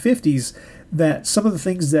 50s that some of the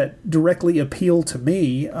things that directly appeal to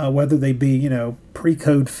me, whether they be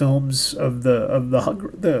pre-code films of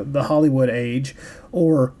the Hollywood age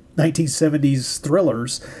or 1970s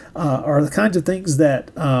thrillers, are the kinds of things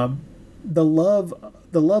that the love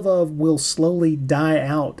of will slowly die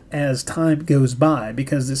out as time goes by,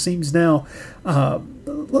 because it seems now,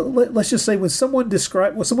 let's just say when someone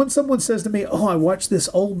says to me, "Oh, I watched this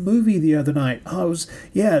old movie the other night.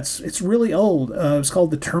 It's really old. It's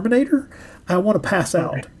called The Terminator." I want to pass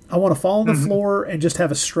out. I want to fall on the floor and just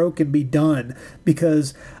have a stroke and be done,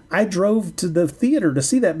 because I drove to the theater to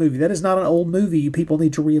see that movie. That is not an old movie people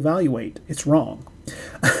need to reevaluate. It's wrong.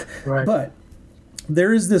 Right. But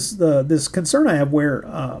there is this concern I have where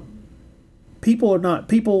people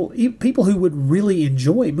who would really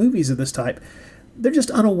enjoy movies of this type, they're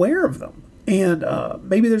just unaware of them, and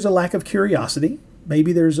maybe there's a lack of curiosity.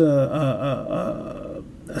 Maybe there's a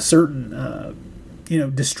certain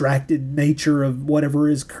distracted nature of whatever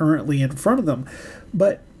is currently in front of them.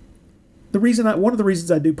 But one of the reasons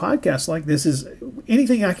I do podcasts like this is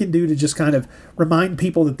anything I can do to just kind of remind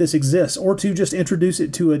people that this exists, or to just introduce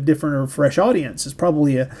it to a different or fresh audience, is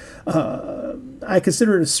probably I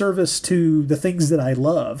consider it a service to the things that I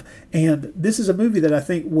love. And this is a movie that I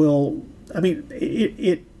think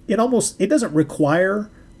it doesn't require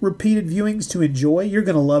repeated viewings to enjoy. You're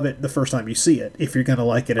going to love it the first time you see it, if you're going to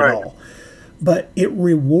like it at all. But it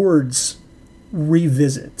rewards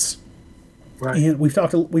revisits. Right. And we've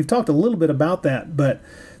talked a little bit about that, but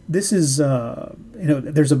this is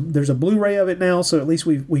there's a Blu-ray of it now, so at least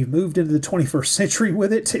we've moved into the 21st century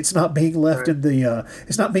with it. It's not being left in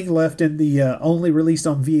the only released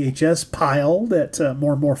on VHS pile that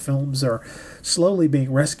more and more films are slowly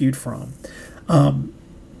being rescued from. Have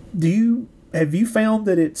you found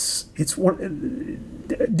that it's one?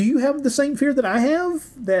 Do you have the same fear that I have,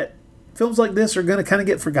 that films like this are going to kind of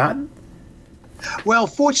get forgotten? Well,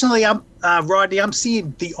 fortunately, Rodney, I'm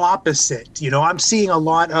seeing the opposite. I'm seeing a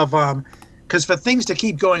lot of because for things to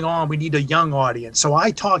keep going on, we need a young audience. So I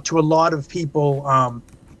talk to a lot of people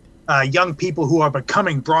young people who are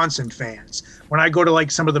becoming Bronson fans. When I go to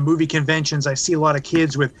like some of the movie conventions, I see a lot of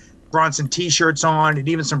kids with Bronson T-shirts on and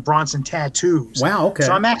even some Bronson tattoos. Wow. Okay.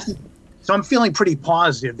 So I'm feeling pretty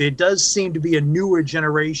positive. There does seem to be a newer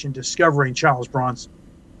generation discovering Charles Bronson.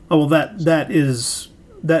 Oh, well,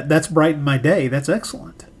 that's brightened my day. That's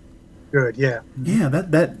excellent. Good. Yeah. Yeah.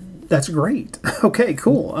 That's great. Okay.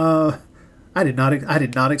 Cool. I did not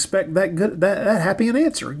expect that happy an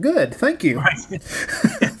answer. Good. Thank you. Right.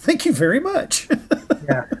 Thank you very much.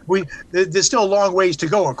 Yeah. There's still a long ways to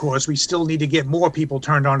go, of course. We still need to get more people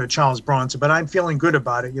turned on to Charles Bronson, but I'm feeling good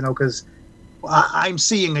about it, because I'm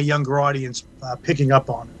seeing a younger audience picking up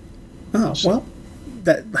on it. Oh, well,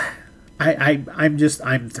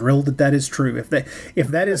 I'm thrilled that is true. If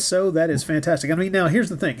that is so, that is fantastic. I mean, now here's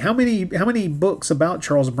the thing. How many books about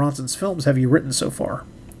Charles Bronson's films have you written so far?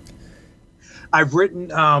 I've written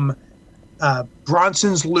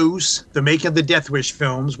Bronson's Loose, the making of the Death Wish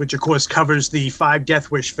films, which of course covers the 5 Death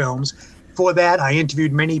Wish films. For that, I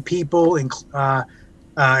interviewed many people,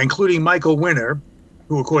 including Michael Winner,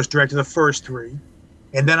 who of course directed the first 3.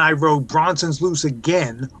 And then I wrote Bronson's Loose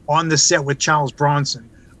again on the set with Charles Bronson,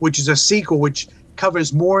 which is a sequel which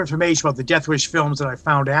covers more information about the Death Wish films that I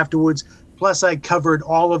found afterwards. Plus, I covered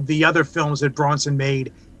all of the other films that Bronson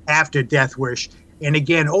made after Death Wish. And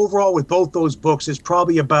again, overall, with both those books, there's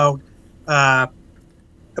probably about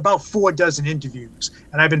 4 dozen interviews.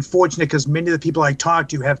 And I've been fortunate because many of the people I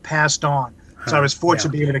talked to have passed on. So I was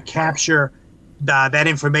fortunate to be able to capture that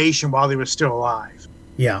information while they were still alive.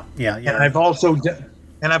 Yeah. And I've also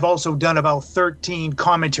done about 13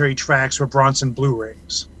 commentary tracks for Bronson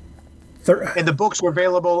Blu-rays. And the books are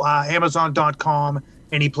available Amazon.com,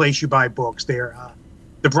 any place you buy books. They're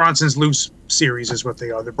the Bronson's Loose series is what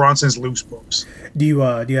they are. The Bronson's Loose books. Do you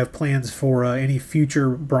have plans for any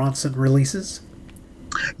future Bronson releases?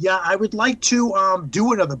 Yeah, I would like to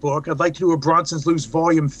do another book. I'd like to do a Bronson's Loose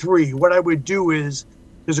Volume 3. What I would do is,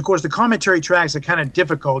 because of course the commentary tracks are kind of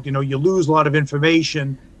difficult. You lose a lot of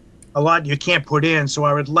information, a lot you can't put in. So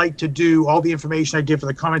I would like to do all the information I give for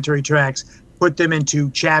the commentary tracks, put them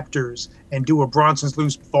into chapters, and do a Bronson's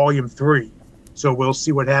Loose Volume 3. So we'll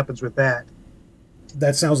see what happens with that.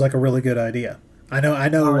 That sounds like a really good idea. I know.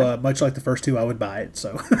 Right. Much like the first 2, I would buy it.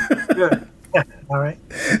 So. Good. Yeah. All right.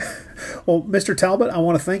 Well, Mr. Talbot, I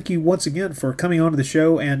want to thank you once again for coming onto the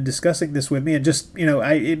show and discussing this with me. And just,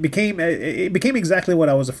 it became exactly what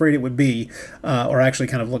I was afraid it would be, or actually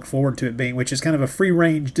kind of looked forward to it being, which is kind of a free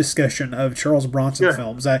range discussion of Charles Bronson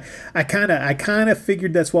films. I kind of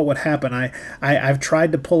figured that's what would happen. I've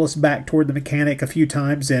tried to pull us back toward the mechanic a few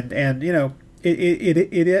times, and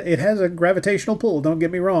It has a gravitational pull. Don't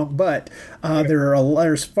get me wrong, but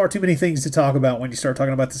there's far too many things to talk about when you start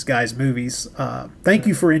talking about this guy's movies. Thank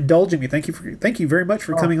you for indulging me. Thank you very much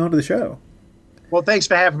for coming onto the show. Well, thanks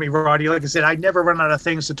for having me, Roddy. Like I said, I never run out of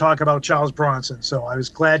things to talk about Charles Bronson, so I was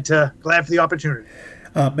glad for the opportunity.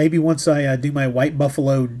 Maybe once I do my White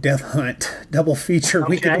Buffalo Death Hunt double feature,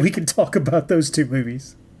 okay. we can talk about those 2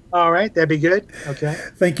 movies. All right, that'd be good. Okay.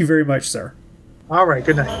 Thank you very much, sir. All right.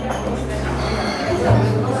 Good night.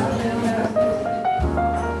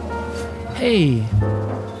 Hey,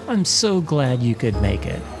 I'm so glad you could make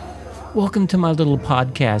it. Welcome to my little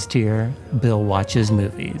podcast here, Bill Watches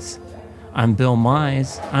Movies. I'm Bill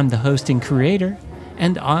Mize, I'm the host and creator,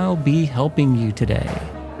 and I'll be helping you today.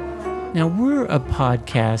 Now, we're a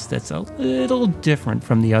podcast that's a little different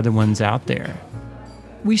from the other ones out there.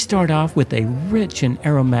 We start off with a rich and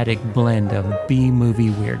aromatic blend of B-movie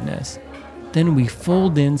weirdness. Then we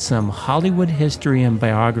fold in some Hollywood history and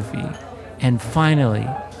biography, and finally,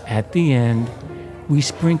 at the end, we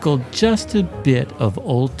sprinkle just a bit of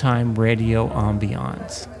old-time radio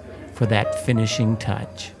ambiance for that finishing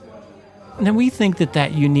touch. Now, we think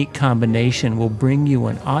that unique combination will bring you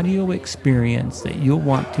an audio experience that you'll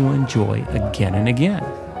want to enjoy again and again.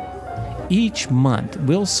 Each month,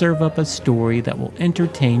 we'll serve up a story that will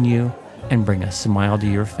entertain you and bring a smile to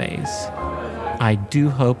your face. I do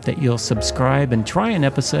hope that you'll subscribe and try an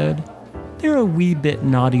episode. They're a wee bit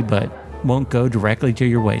naughty, but won't go directly to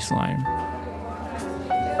your waistline.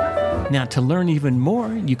 Now, to learn even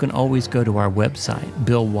more, you can always go to our website,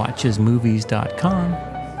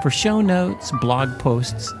 billwatchesmovies.com, for show notes, blog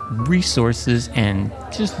posts, resources, and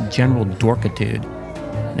just general dorkitude.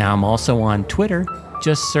 Now, I'm also on Twitter.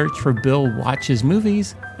 Just search for Bill Watches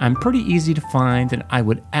Movies. I'm pretty easy to find, and I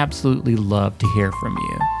would absolutely love to hear from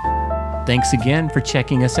you. Thanks again for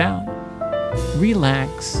checking us out.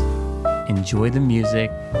 Relax, enjoy the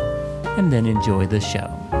music, and then enjoy the show.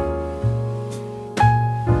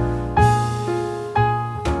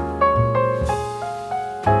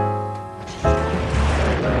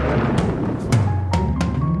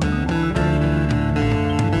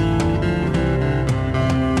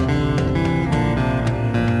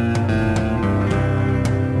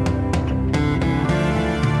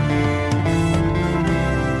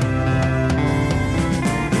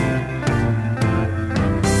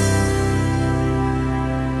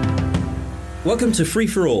 Welcome to Free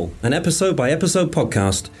for All, an episode-by-episode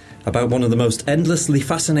podcast about one of the most endlessly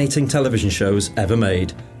fascinating television shows ever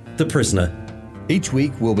made, The Prisoner. Each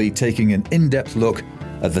week we'll be taking an in-depth look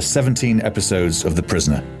at the 17 episodes of The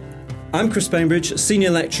Prisoner. I'm Chris Bainbridge,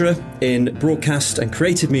 Senior Lecturer in Broadcast and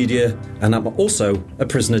Creative Media, and I'm also a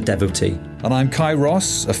Prisoner devotee. And I'm Kai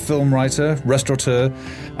Ross, a film writer, restaurateur,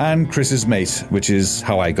 and Chris's mate, which is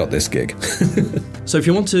how I got this gig. So if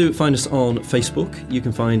you want to find us on Facebook, you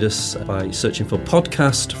can find us by searching for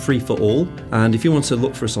Podcast Free for All. And if you want to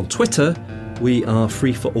look for us on Twitter, we are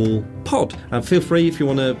Free for All Pod. And feel free if you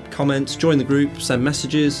want to comment, join the group, send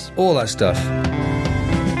messages. All that stuff.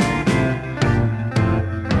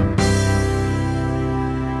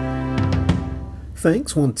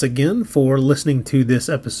 Thanks once again for listening to this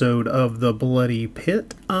episode of The Bloody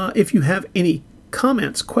Pit. If you have any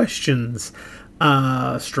comments, questions,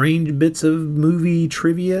 strange bits of movie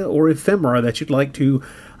trivia, or ephemera that you'd like to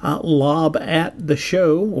lob at the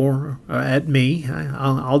show or at me,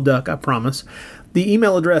 I'll duck, I promise. The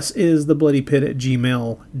email address is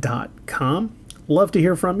thebloodypit@gmail.com. Love to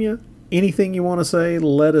hear from you. Anything you want to say,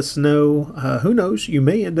 let us know. Who knows, you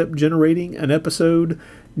may end up generating an episode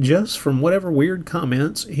just from whatever weird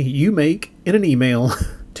comments you make in an email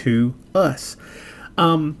to us.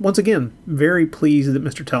 Once again, very pleased that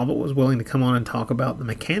Mr. Talbot was willing to come on and talk about The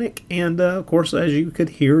Mechanic. And, of course, as you could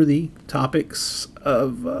hear, the topics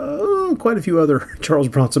of quite a few other Charles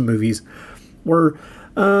Bronson movies were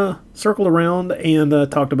circled around and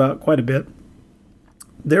talked about quite a bit.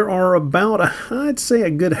 There are about, I'd say,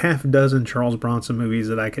 a good half dozen Charles Bronson movies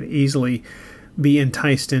that I could easily be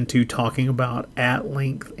enticed into talking about at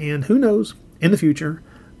length, and who knows, in the future,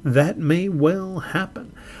 that may well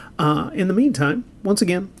happen. In the meantime, once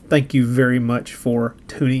again, thank you very much for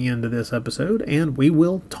tuning into this episode, and we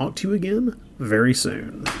will talk to you again very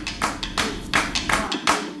soon.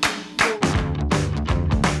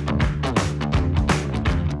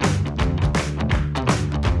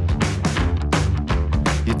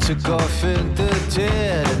 You took off in the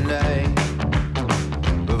dead of night.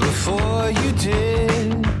 Before you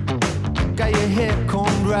did, got your hair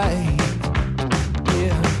combed right,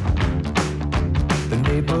 yeah. The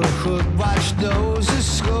neighborhood watch knows the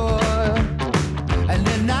score, and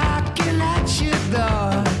they're knocking at your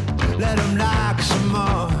door. Let them knock some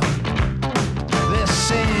more. They're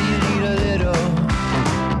saying you need a little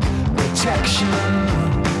protection,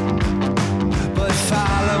 but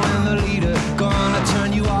following the leader gonna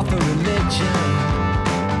turn you off the religion.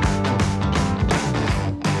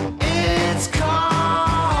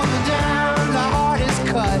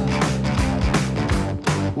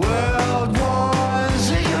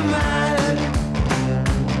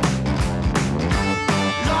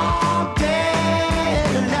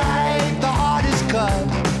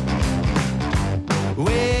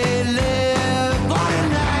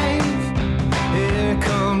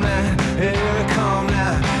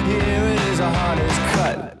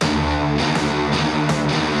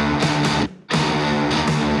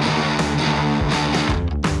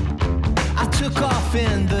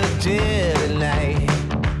 In the dead of night,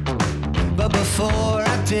 but before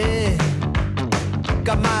I did,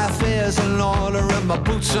 got my affairs in order and my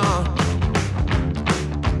boots on.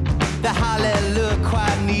 The hallelujah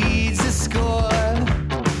quite needs a score.